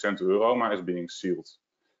to send to Euroma is being sealed.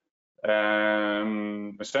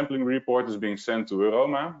 A sampling report is being sent to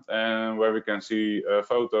Euroma, where we can see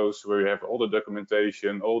photos where we have all the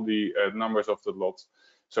documentation, all the numbers of the lot,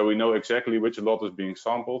 so we know exactly which lot is being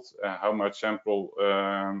sampled, how much sample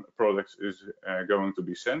products is going to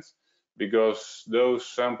be sent, because those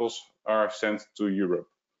samples are sent to Europe.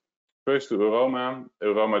 First to Euroma.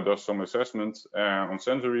 Euroma does some assessment on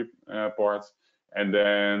sensory part, and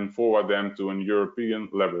then forward them to an European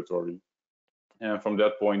laboratory. And from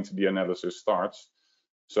that point, the analysis starts.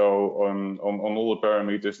 So on all the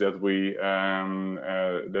parameters that we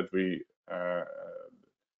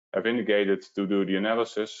have indicated to do the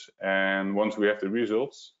analysis, and once we have the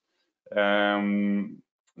results, the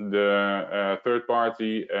third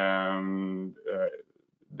party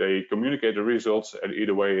they communicate the results, and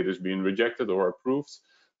either way it is being rejected or approved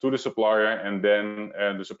to the supplier, and then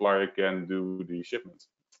the supplier can do the shipment.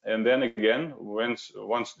 And then again, once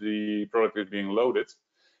the product is being loaded,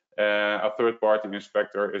 a third-party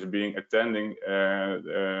inspector is attending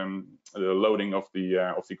the loading of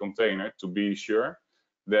the container to be sure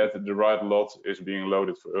that the right lot is being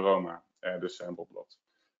loaded for Euroma, the sampled lot.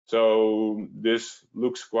 So this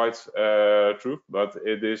looks quite true, but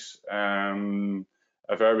it is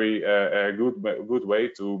a very good way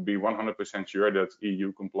to be 100% sure that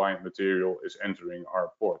EU compliant material is entering our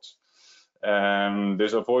ports.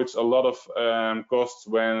 This avoids a lot of costs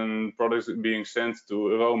when products are being sent to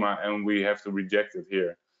Euroma and we have to reject it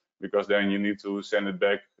here, because then you need to send it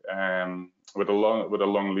back with a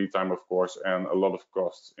long lead time, of course, and a lot of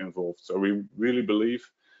costs involved. So we really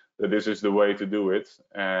believe that this is the way to do it,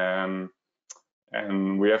 and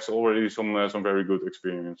we have already some very good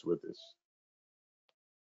experience with this.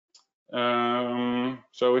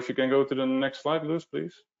 So if you can go to the next slide, Luz,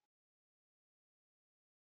 please.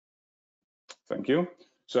 Thank you.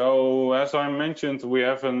 So as I mentioned, we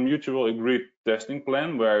have a mutual agreed testing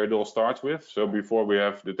plan where it all starts with. So before we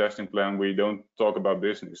have the testing plan, we don't talk about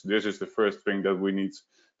business. This is the first thing that we need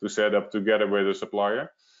to set up together with the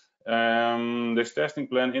supplier. This testing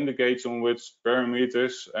plan indicates on which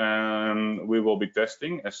parameters we will be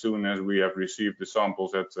testing as soon as we have received the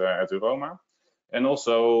samples at Euroma, and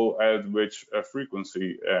also at which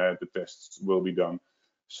frequency the tests will be done.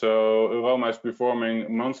 So Euroma is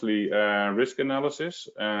performing monthly risk analysis,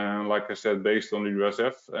 like I said, based on the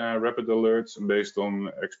USF rapid alerts and based on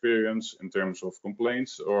experience in terms of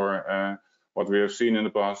complaints or what we have seen in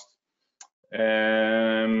the past.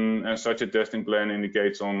 And such a testing plan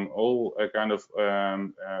indicates on all kind of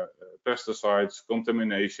pesticides,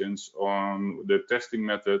 contaminations, on the testing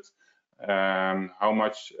method, how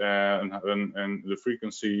much and the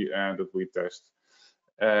frequency that we test.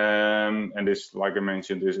 And this, like I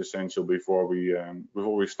mentioned, is essential before we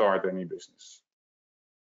start any business.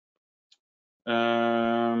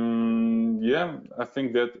 Yeah, I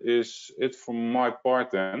think that is it from my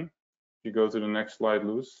part then. If you go to the next slide,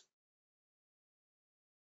 Luz.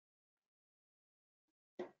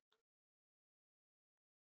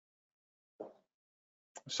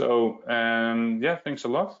 So yeah, thanks a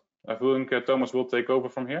lot. I think Thomas will take over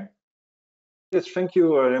from here. Yes, thank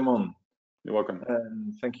you, Remon. You're welcome.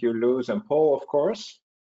 And thank you, Luz and Paul, of course.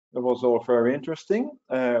 That was all very interesting.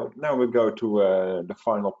 Now we go to the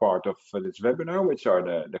final part of this webinar, which are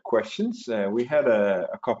the questions. We had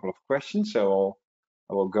a couple of questions, so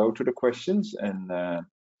I will go to the questions and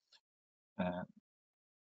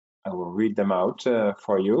I will read them out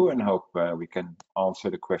for you and hope we can answer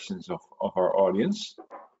the questions of our audience.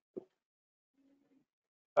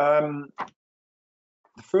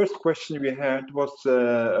 The first question we had was,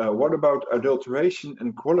 what about adulteration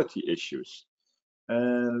and quality issues?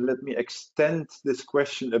 And let me extend this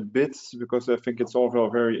question a bit because I think it's also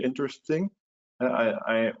very interesting.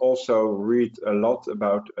 I also read a lot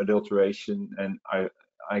about adulteration, and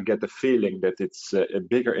I get the feeling that it's a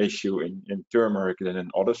bigger issue in turmeric than in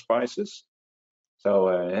other spices. So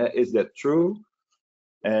is that true?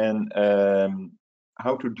 And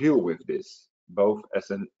how to deal with this, both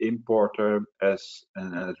as an importer as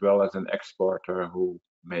well as an exporter who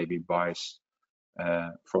maybe buys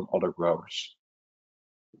from other growers?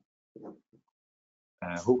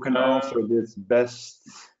 Who can answer this best?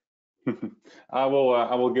 I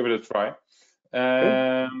will give it a try.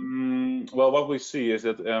 Well, what we see is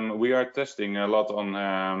that we are testing a lot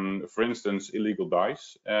on, for instance, illegal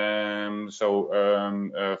dyes, forbidden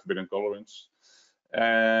colorants.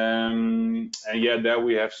 And yeah, there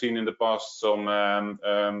we have seen in the past some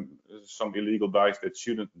illegal dyes that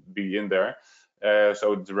shouldn't be in there.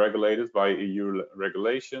 So it's regulated by EU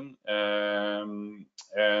regulation, and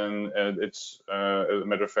it's a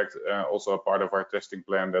matter of fact also a part of our testing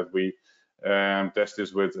plan that we test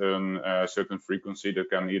this with a certain frequency that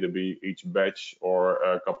can either be each batch or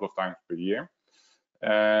a couple of times per year.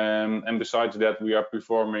 And besides that, we are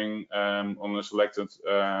performing on a selected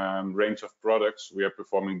range of products, we are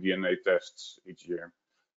performing DNA tests each year.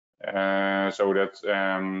 So that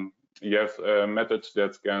you have methods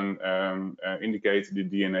that can indicate the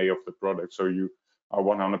DNA of the product. So you are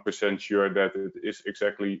 100% sure that it is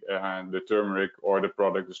exactly the turmeric or the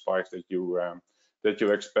product, the spice that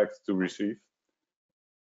you expect to receive.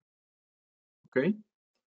 Okay,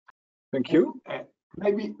 thank you.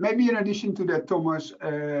 Maybe in addition to that, Thomas,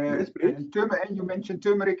 Yes, you mentioned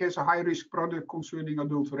turmeric as a high-risk product concerning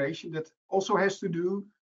adulteration. That also has to do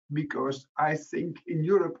because I think in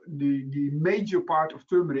Europe, the major part of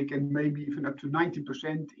turmeric, and maybe even up to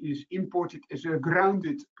 90%, is imported as a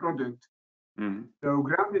grounded product. Mm-hmm. So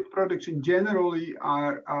grounded products in generally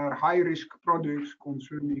are high-risk products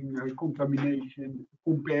concerning contamination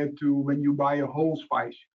compared to when you buy a whole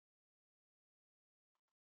spice.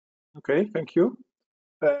 Okay, thank you.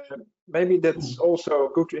 Maybe that's also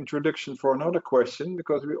a good introduction for another question,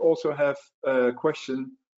 because we also have a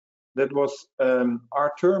question that was,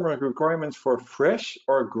 are turmeric requirements for fresh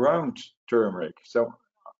or ground turmeric? So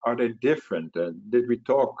are they different? Did we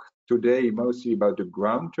talk today mostly about the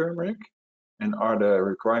ground turmeric? And are the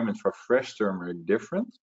requirements for fresh turmeric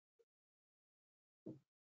different?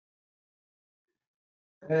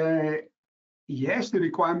 Yes, the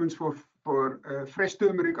requirements for fresh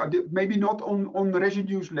turmeric are maybe not on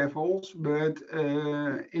residues levels, but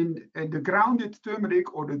in the grounded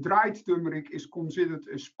turmeric or the dried turmeric is considered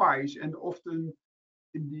a spice, and often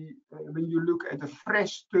when you look at the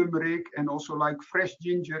fresh turmeric and also like fresh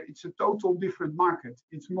ginger, it's a total different market.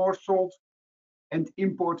 It's more sold and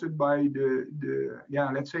imported by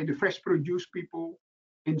let's say the fresh produce people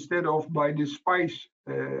instead of by the spice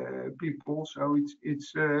people. So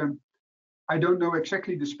it's I don't know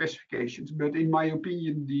exactly the specifications, but in my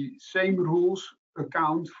opinion, the same rules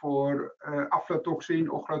account for aflatoxin,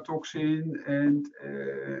 ochratoxin,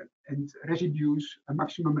 and residues,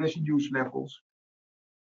 maximum residues levels.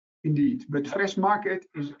 Indeed, but fresh market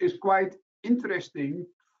is quite interesting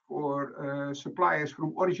for suppliers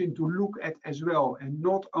from origin to look at as well, and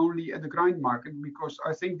not only at the grind market, because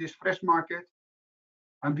I think this fresh market,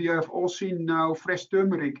 and we have all seen now fresh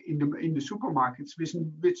turmeric in the supermarkets,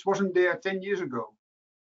 which wasn't there 10 years ago.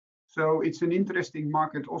 So it's an interesting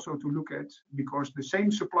market also to look at, because the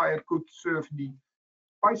same supplier could serve the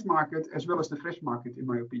spice market as well as the fresh market, in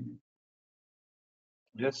my opinion.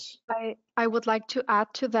 Yes. I would like to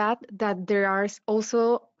add to that there are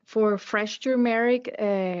also for fresh turmeric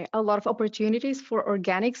a lot of opportunities for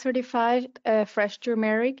organic certified fresh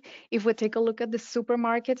turmeric. If we take a look at the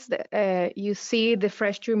supermarkets, you see the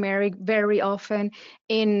fresh turmeric very often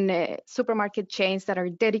in supermarket chains that are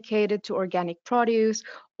dedicated to organic produce,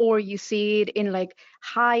 or you see it in like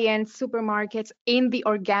high-end supermarkets in the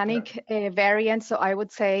organic variant. So I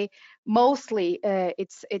would say mostly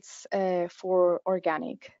it's for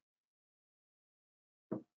organic.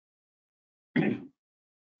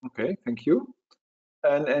 Okay, thank you.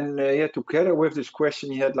 And yeah, together with this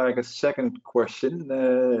question, you had like a second question.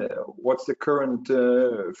 What's the current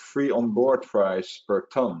free on board price per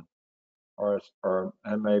ton? Or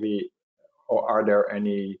and maybe, or are there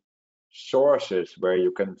any sources where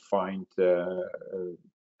you can find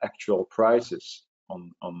actual prices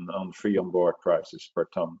on free on board prices per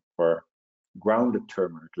ton for grounded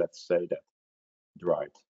turmeric, let's say that, dried?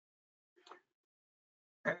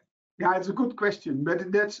 Yeah, it's a good question,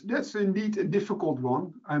 but that's indeed a difficult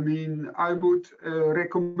one. I mean, I would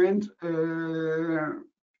recommend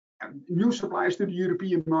new suppliers to the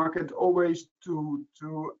European market always to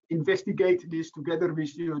investigate this together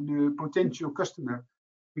with the potential customer,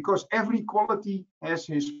 because every quality has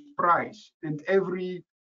his price and every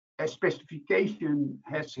specification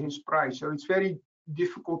has his price. So it's very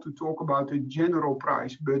difficult to talk about a general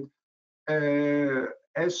price, but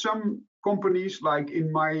as some companies, like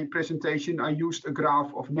in my presentation, I used a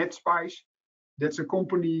graph of Net Spice. That's a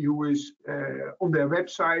company who is on their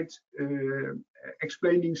website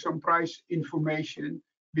explaining some price information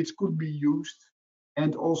which could be used.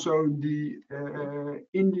 And also the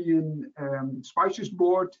Indian Spices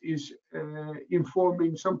Board is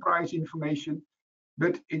informing some price information.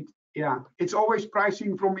 But it's always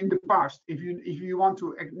pricing from in the past. If you want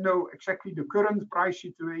to know exactly the current price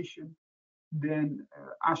situation, then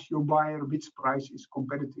ask your buyer which price is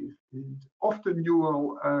competitive. And often you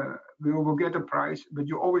will get a price, but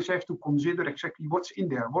you always have to consider exactly what's in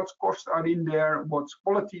there, what costs are in there, what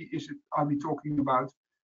quality are we talking about?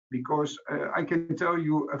 Because I can tell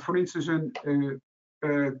you, for instance,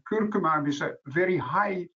 curcuma with a very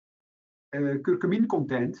high curcumin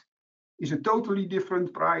content is a totally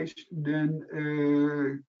different price than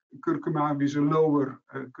curcuma with a lower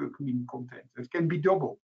curcumin content. It can be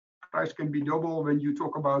double. Price can be double when you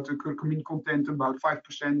talk about a curcumin content about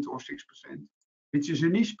 5% or 6%, which is a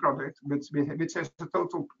niche product, but which has a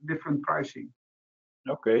total different pricing.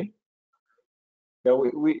 Okay. Yeah,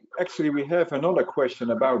 we have another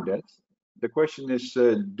question about that. The question is,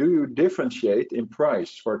 do you differentiate in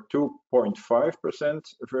price for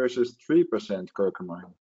 2.5% versus 3%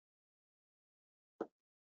 curcumine?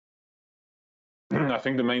 I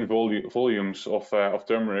think the main volumes of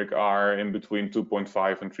turmeric are in between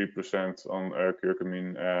 2.5 and 3% on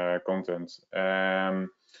curcumin content.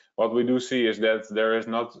 What we do see is that there is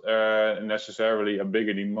not necessarily a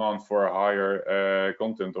bigger demand for a higher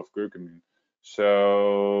content of curcumin.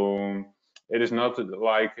 So it is not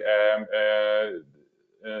like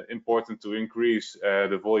important to increase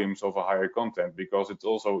the volumes of a higher content, because it's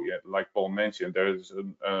also, like Paul mentioned, there is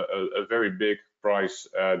a very big price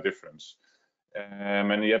difference.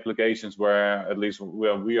 And the applications where, at least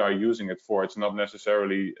where we are using it for, it's not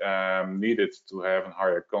necessarily needed to have a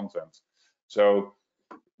higher content. So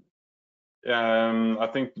I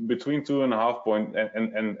think between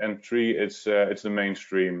 2.5 and 3, it's the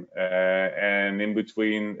mainstream, and in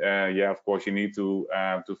between, yeah, of course, you need to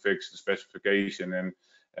fix the specification,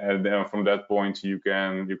 and then from that point you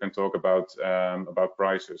can talk about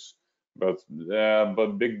prices, but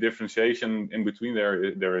big differentiation in between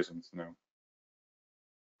there isn't, no.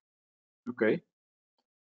 Okay,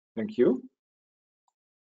 thank you.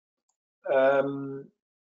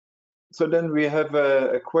 So then we have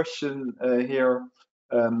a question here.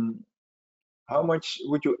 How much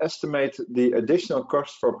would you estimate the additional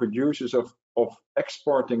cost for producers of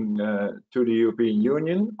exporting to the European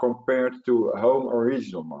Union compared to a home or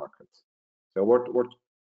regional market? So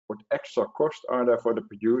what extra costs are there for the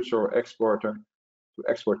producer or exporter to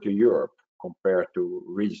export to Europe compared to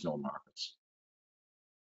regional markets?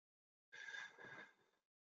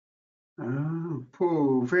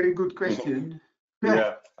 Oh, very good question.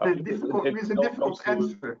 Yeah, It's a difficult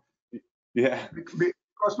answer. Yeah,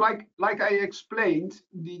 because like I explained,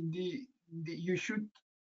 you should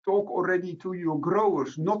talk already to your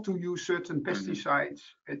growers not to use certain pesticides,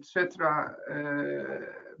 etc.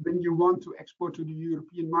 When you want to export to the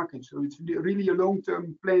European market. So it's really a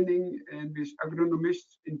long-term planning and with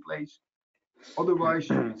agronomists in place. Otherwise,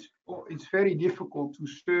 it's very difficult to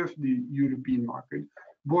serve the European market.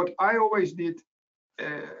 What I always did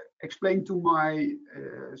explain to my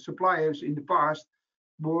suppliers in the past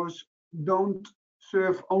was, don't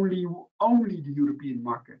serve only the European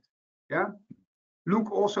market. Yeah,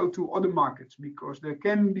 look also to other markets, because there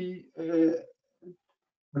can be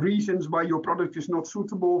reasons why your product is not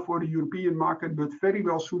suitable for the European market, but very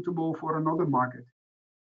well suitable for another market.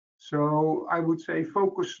 So I would say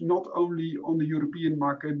focus not only on the European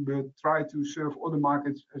market, but try to serve other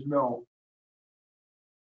markets as well.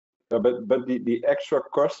 But the extra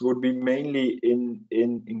cost would be mainly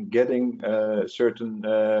in getting certain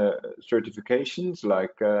certifications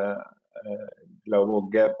like Global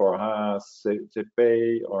Gap or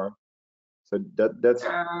HACCP, or so that's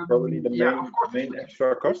probably the main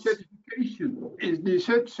extra cost. Certification is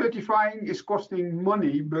certifying is costing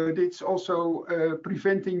money, but it's also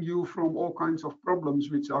preventing you from all kinds of problems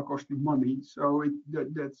which are costing money. So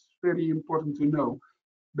that's very important to know.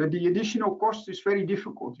 But the additional cost is very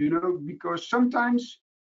difficult, you know, because sometimes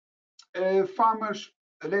farmers,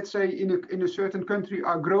 let's say in a certain country,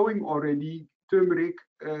 are growing already turmeric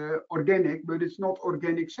organic, but it's not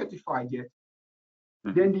organic certified yet.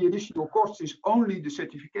 Then the additional cost is only the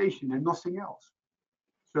certification and nothing else.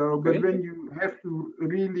 So, but when you have to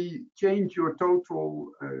really change your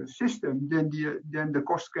total system, then the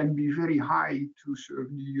cost can be very high to serve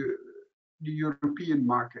the European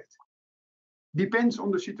market. Depends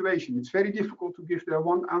on the situation. It's very difficult to give the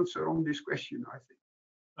one answer on this question, I think.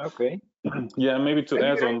 Okay. Yeah, maybe to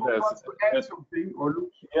add on that.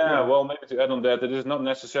 Well, maybe to add on that, it is not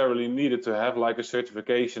necessarily needed to have like a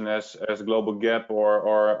certification as Global Gap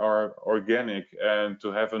or organic, and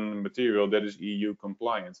to have a material that is EU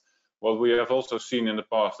compliant. What we have also seen in the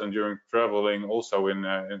past and during traveling, also in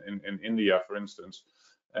India, for instance,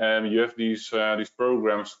 you have these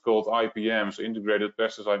programs called IPMs, Integrated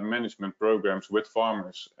Pesticide Management Programs, with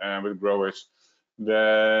farmers and with growers.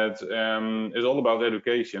 That is all about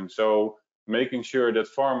education. So making sure that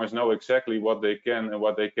farmers know exactly what they can and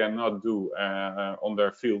what they cannot do on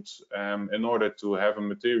their fields in order to have a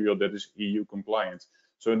material that is EU compliant.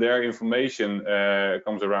 So their information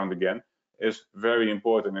comes around again is very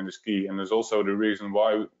important and is key, and is also the reason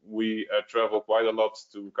why we travel quite a lot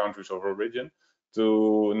to countries of origin,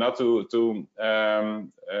 to not to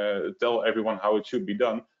tell everyone how it should be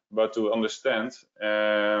done, but to understand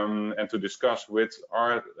and to discuss with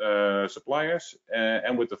our suppliers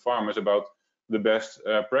and with the farmers about the best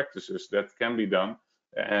practices that can be done,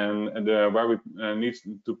 and where we need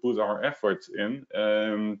to put our effort in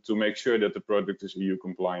to make sure that the product is EU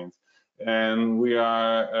compliant. And we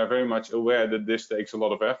are very much aware that this takes a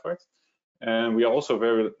lot of effort. And we are also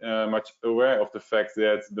very much aware of the fact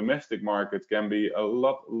that domestic market can be a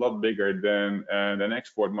lot bigger than an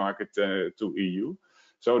export market to EU.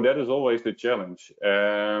 So that is always the challenge.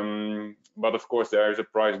 But of course, there is a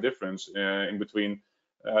price difference in between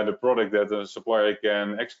the product that a supplier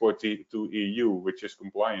can export to EU, which is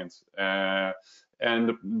compliant,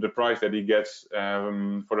 and the price that he gets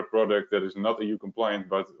for the product that is not EU compliant,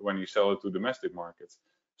 but when you sell it to domestic markets.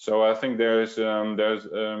 So I think there's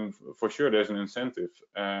for sure there's an incentive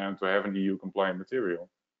to have an EU compliant material.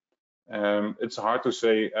 It's hard to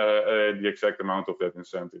say the exact amount of that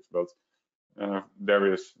incentive, but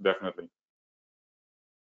there is definitely.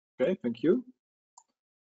 Okay, thank you.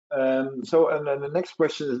 So, and then the next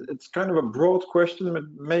question is, it's kind of a broad question, but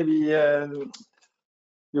maybe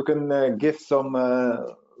you can give some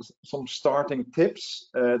starting tips.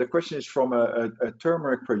 The question is from a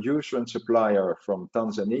turmeric producer and supplier from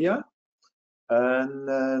Tanzania,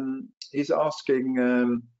 and he's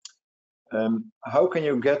asking, how can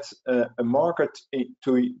you get a market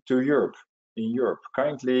to Europe? In Europe,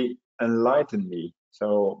 kindly enlighten me.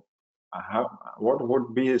 So, what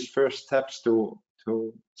would be his first steps to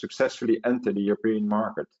successfully enter the European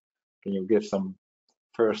market? Can you give some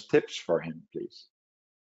first tips for him, please?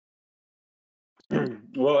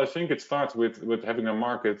 Well, I think it starts with having a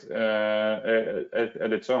market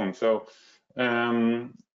at its own. So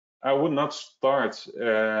I would not start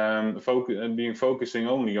focusing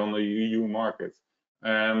only on the EU market.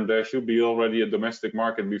 There should be already a domestic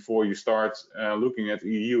market before you start looking at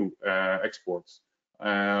EU exports.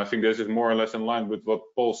 I think this is more or less in line with what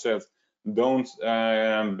Poul said. Don't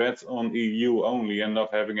bet on EU only and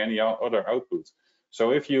not having any other output.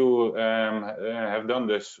 So if you have done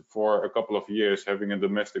this for a couple of years, having a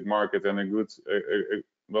domestic market and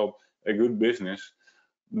a good business,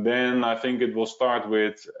 then I think it will start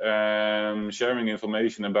with sharing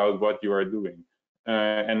information about what you are doing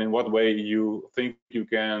and in what way you think you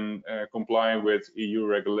can comply with EU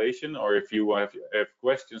regulation, or if you have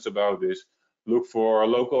questions about this, look for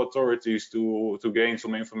local authorities to gain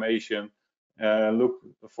some information. Look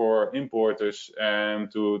for importers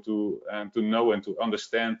and to know and to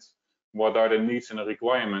understand what are the needs and the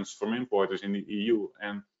requirements from importers in the EU.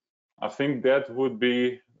 And I think that would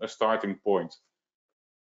be a starting point.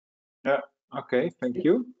 Yeah, okay, thank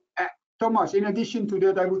you. Thomas, in addition to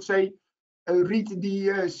that, I would say read the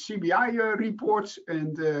CBI reports,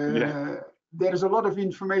 and there's a lot of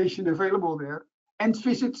information available there. And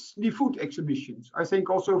visits the food exhibitions. I think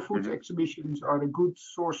also food exhibitions are a good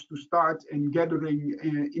source to start in gathering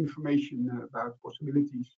information about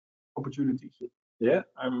possibilities, opportunities. Yeah,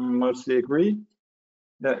 I mostly agree.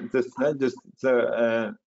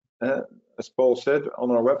 As Paul said,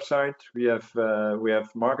 on our website we have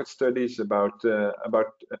market studies about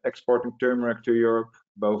exporting turmeric to Europe,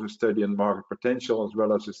 both a study on market potential as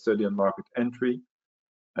well as a study on market entry,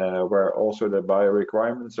 where also the bio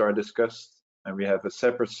requirements are discussed. And we have a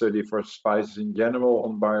separate study for spices in general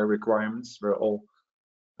on bio requirements, where all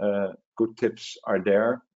good tips are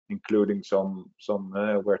there, including some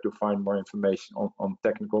where to find more information on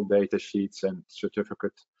technical data sheets and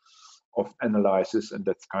certificate of analysis and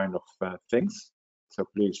that kind of things. So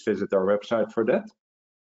please visit our website for that.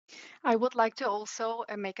 I would like to also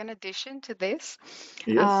make an addition to this,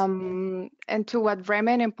 Yes. and to what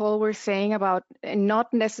Remon and Paul were saying about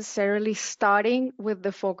not necessarily starting with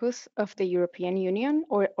the focus of the European Union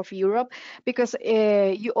or of Europe, because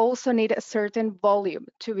you also need a certain volume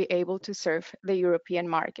to be able to serve the European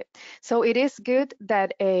market. So it is good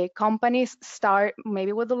that companies start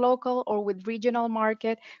maybe with the local or with regional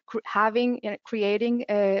market, creating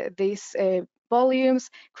these volumes,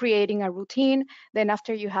 creating a routine. Then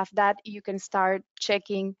after you have that, you can start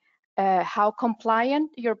checking how compliant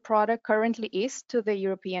your product currently is to the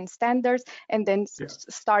European standards, and then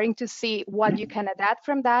starting to see what you can adapt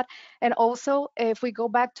from that. And also, if we go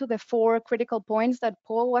back to the 4 critical points that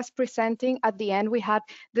Paul was presenting, at the end we had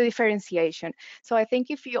the differentiation. So I think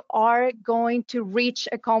if you are going to reach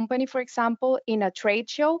a company, for example, in a trade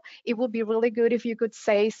show, it would be really good if you could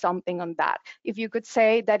say something on that. If you could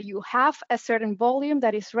say that you have a certain volume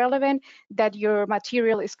that is relevant, that your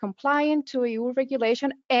material is compliant to EU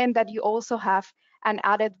regulation, and that you also have an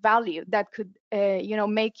added value that could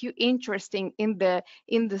make you interesting in the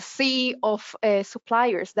sea of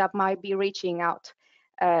suppliers that might be reaching out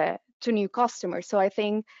to new customers. So I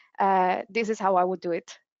think this is how I would do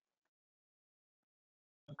it.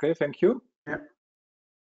 Okay, thank you. Yeah.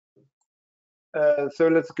 So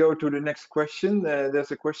let's go to the next question.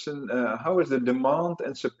 There's a question, how is the demand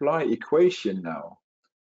and supply equation now?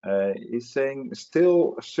 He's saying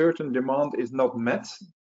still a certain demand is not met,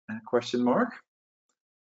 question mark.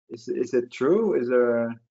 Is it true? Is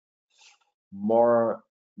there more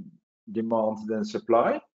demand than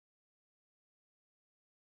supply?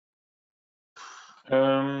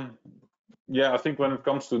 Yeah, I think when it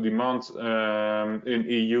comes to demand in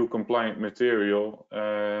EU compliant material,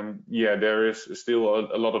 yeah, there is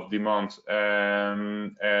still a lot of demand,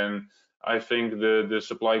 and I think the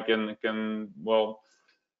supply can well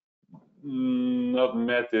not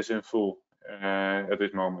met this in full at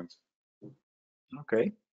this moment.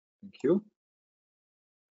 Okay, thank you.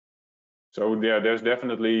 So yeah, there's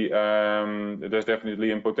definitely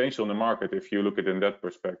a potential in the market if you look at it in that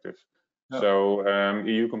perspective. Yeah. So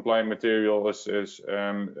EU compliant material is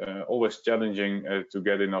always challenging to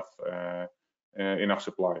get enough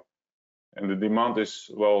supply, and the demand is,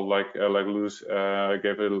 well, like Luz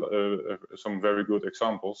gave some very good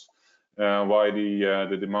examples why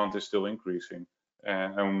the demand is still increasing,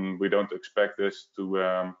 and we don't expect this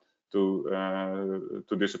to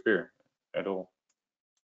disappear at all.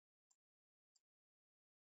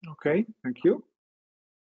 Okay, thank you.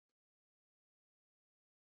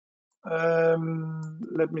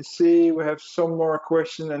 Let me see, we have some more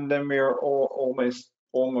questions and then we are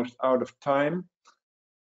almost out of time.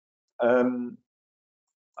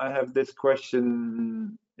 I have this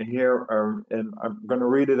question here and I'm going to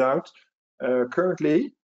read it out.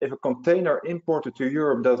 Currently, if a container imported to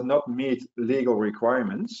Europe does not meet legal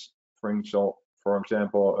requirements, for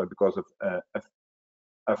example, because of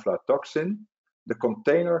aflatoxin, the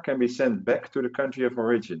container can be sent back to the country of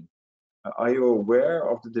origin. Are you aware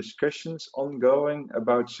of the discussions ongoing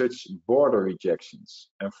about such border rejections,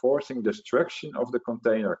 enforcing destruction of the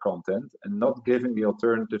container content and not giving the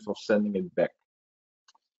alternative of sending it back?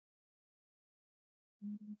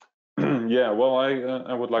 Yeah, well,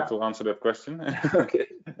 I would like to answer that question. Okay.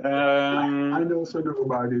 I also know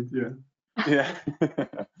about it, yeah. Yeah.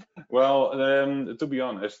 Well, to be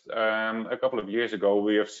honest, a couple of years ago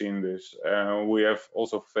we have seen this. We have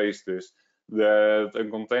also faced this. That a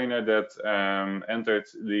container that entered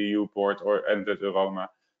the EU port or entered Euroma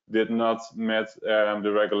did not meet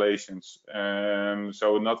the regulations,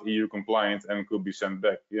 so not EU compliant and could be sent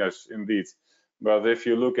back. Yes, indeed. But if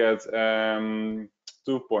you look at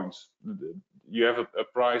 2 points, you have a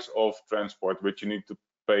price of transport which you need to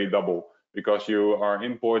pay double because you are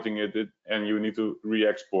importing it and you need to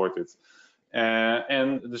re-export it.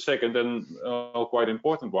 And the second and quite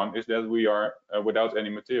important one is that we are without any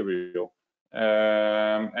material.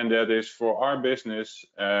 and that is for our business.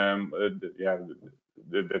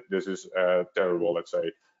 This is terrible, let's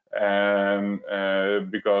say.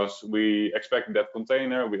 Because we expected that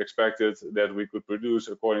container, we expected that we could produce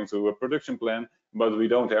according to a production plan, but we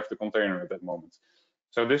don't have the container at that moment.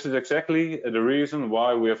 So this is exactly the reason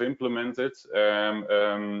why we have implemented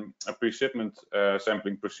a pre-shipment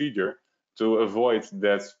sampling procedure to avoid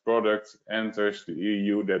that product enters the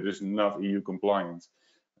EU that is not EU compliant.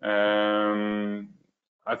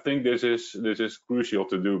 I think this is crucial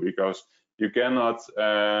to do, because you cannot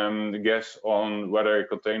guess on whether a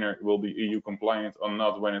container will be EU compliant or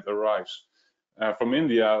not when it arrives. From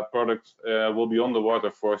India, product will be on the water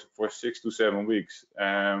for 6 to 7 weeks.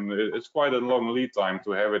 It's quite a long lead time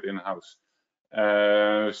to have it in-house.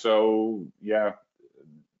 So yeah,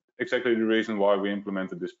 exactly the reason why we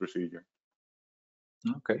implemented this procedure.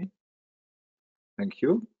 Okay, thank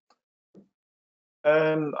you.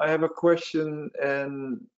 I have a question,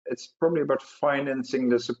 and it's probably about financing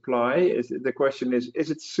the supply. The question is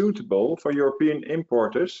it suitable for European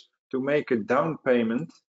importers to make a down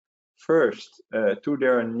payment first to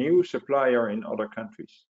their new supplier in other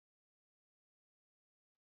countries?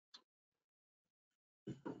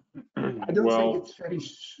 I don't think it's very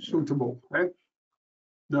suitable, right?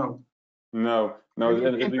 No. No,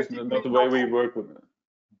 at least not the way we work with it.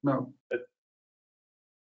 No.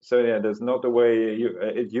 So yeah, that's not the way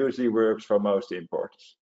it usually works for most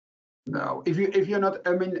importers. No, if you're not,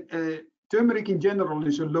 I mean, turmeric in general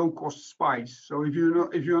is a low-cost spice. So if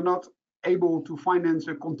you're not able to finance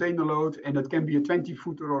a container load, and it can be a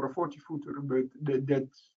 20-footer or a 40-footer, but that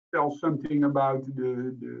tells something about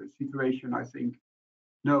the situation, I think.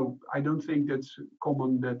 No, I don't think that's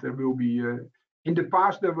common that there will be. In the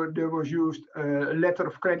past, there was used a letter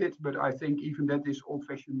of credit, but I think even that is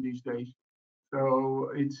old-fashioned these days.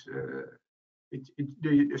 So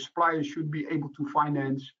the supplier should be able to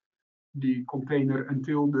finance the container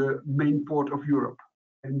until the main port of Europe,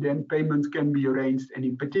 and then payment can be arranged. And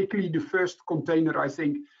in particularly the first container, I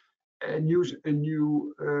think a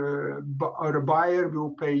buyer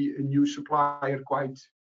will pay a new supplier quite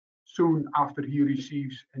soon after he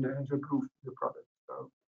receives and has approved the product. So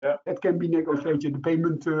yeah, that can be negotiated, the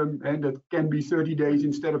payment term, and that can be 30 days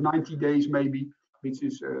instead of 90 days maybe, which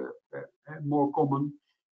is more common.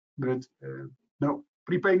 But no,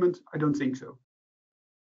 prepayment, I don't think so.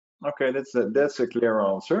 Okay, that's a clear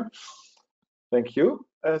answer. Thank you.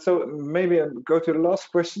 So maybe I'll go to the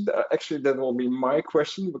last question. Actually, that will be my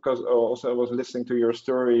question, because also I was listening to your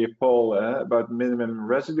story, Paul, about minimum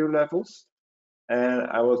residue levels. And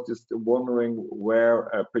I was just wondering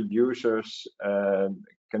where producers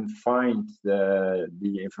can find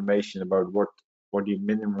the information about what the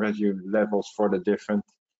minimum residue levels for the different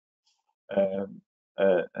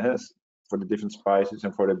spices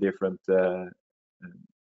and for the different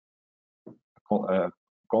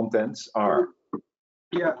contents are.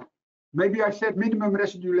 Yeah, maybe I said minimum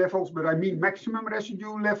residue levels, but I mean maximum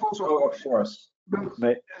residue levels. Of course. But,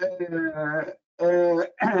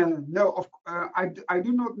 no, I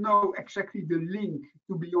do not know exactly the link,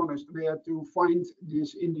 to be honest, where to find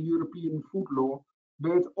this in the European food law.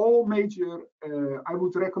 But all major, I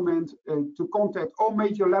would recommend to contact all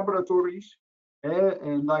major laboratories,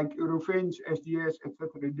 like Eurofins, SDS,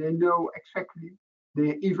 etc. They know exactly.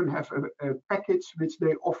 They even have a package which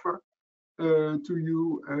they offer to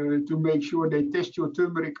you to make sure they test your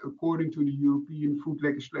turmeric according to the European food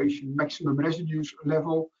legislation maximum residues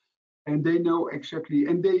level. And they know exactly,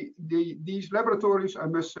 and these laboratories, I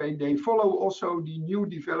must say, they follow also the new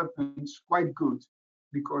developments quite good,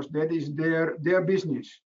 because that is their business.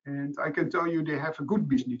 And I can tell you they have a good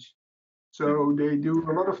business. So they do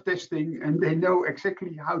a lot of testing and they know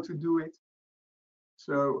exactly how to do it.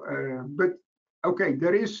 So, but okay,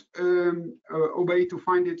 there is a way to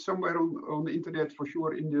find it somewhere on the internet for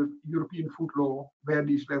sure in the European food law where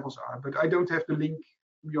these levels are, but I don't have the link.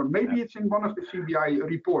 Maybe it's in one of the CBI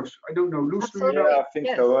reports. I don't know. Loes, do you know? Yeah, I think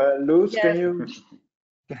so. Loes, yes.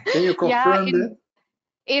 Can you confirm that?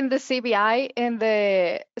 In the CBI, in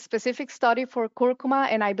the specific study for curcuma,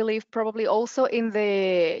 and I believe probably also in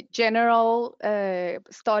the general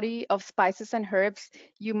study of spices and herbs,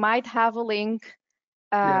 you might have a link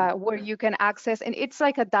where you can access, and it's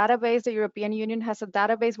like a database. The European Union has a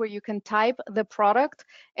database where you can type the product,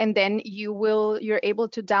 and then you're able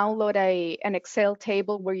to download an Excel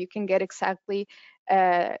table where you can get exactly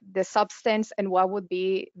the substance and what would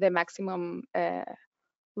be the maximum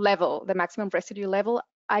level, the maximum residue level.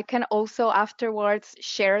 I can also afterwards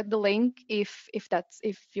share the link if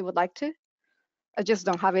you would like to. I just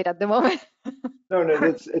don't have it at the moment. No,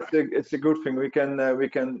 it's a good thing. We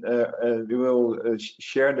will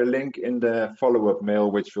share the link in the follow-up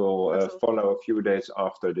mail, which will follow a few days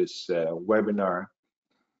after this webinar.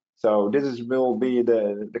 So this will be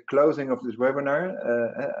the closing of this webinar.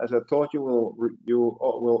 As I told you, you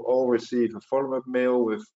will all receive a follow-up mail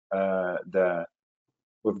with the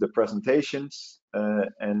presentations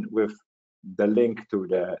and with the link to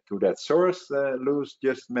that source Luz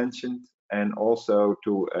just mentioned, and also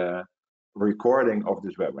to recording of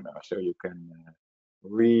this webinar, so you can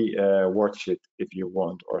watch it if you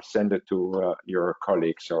want, or send it to your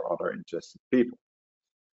colleagues or other interested people.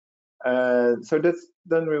 So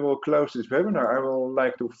then we will close this webinar. I would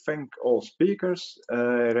like to thank all speakers,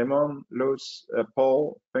 Remon, Luz,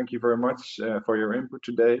 Poul. Thank you very much for your input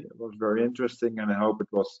today. It was very interesting, and I hope it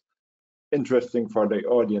was interesting for the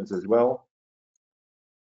audience as well.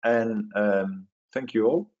 And thank you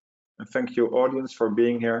all, and thank you audience for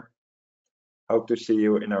being here. Hope to see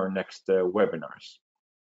you in our next webinars.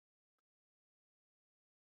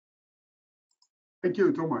 Thank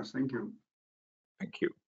you, Thomas. Thank you. Thank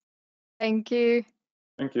you. Thank you.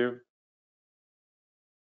 Thank you.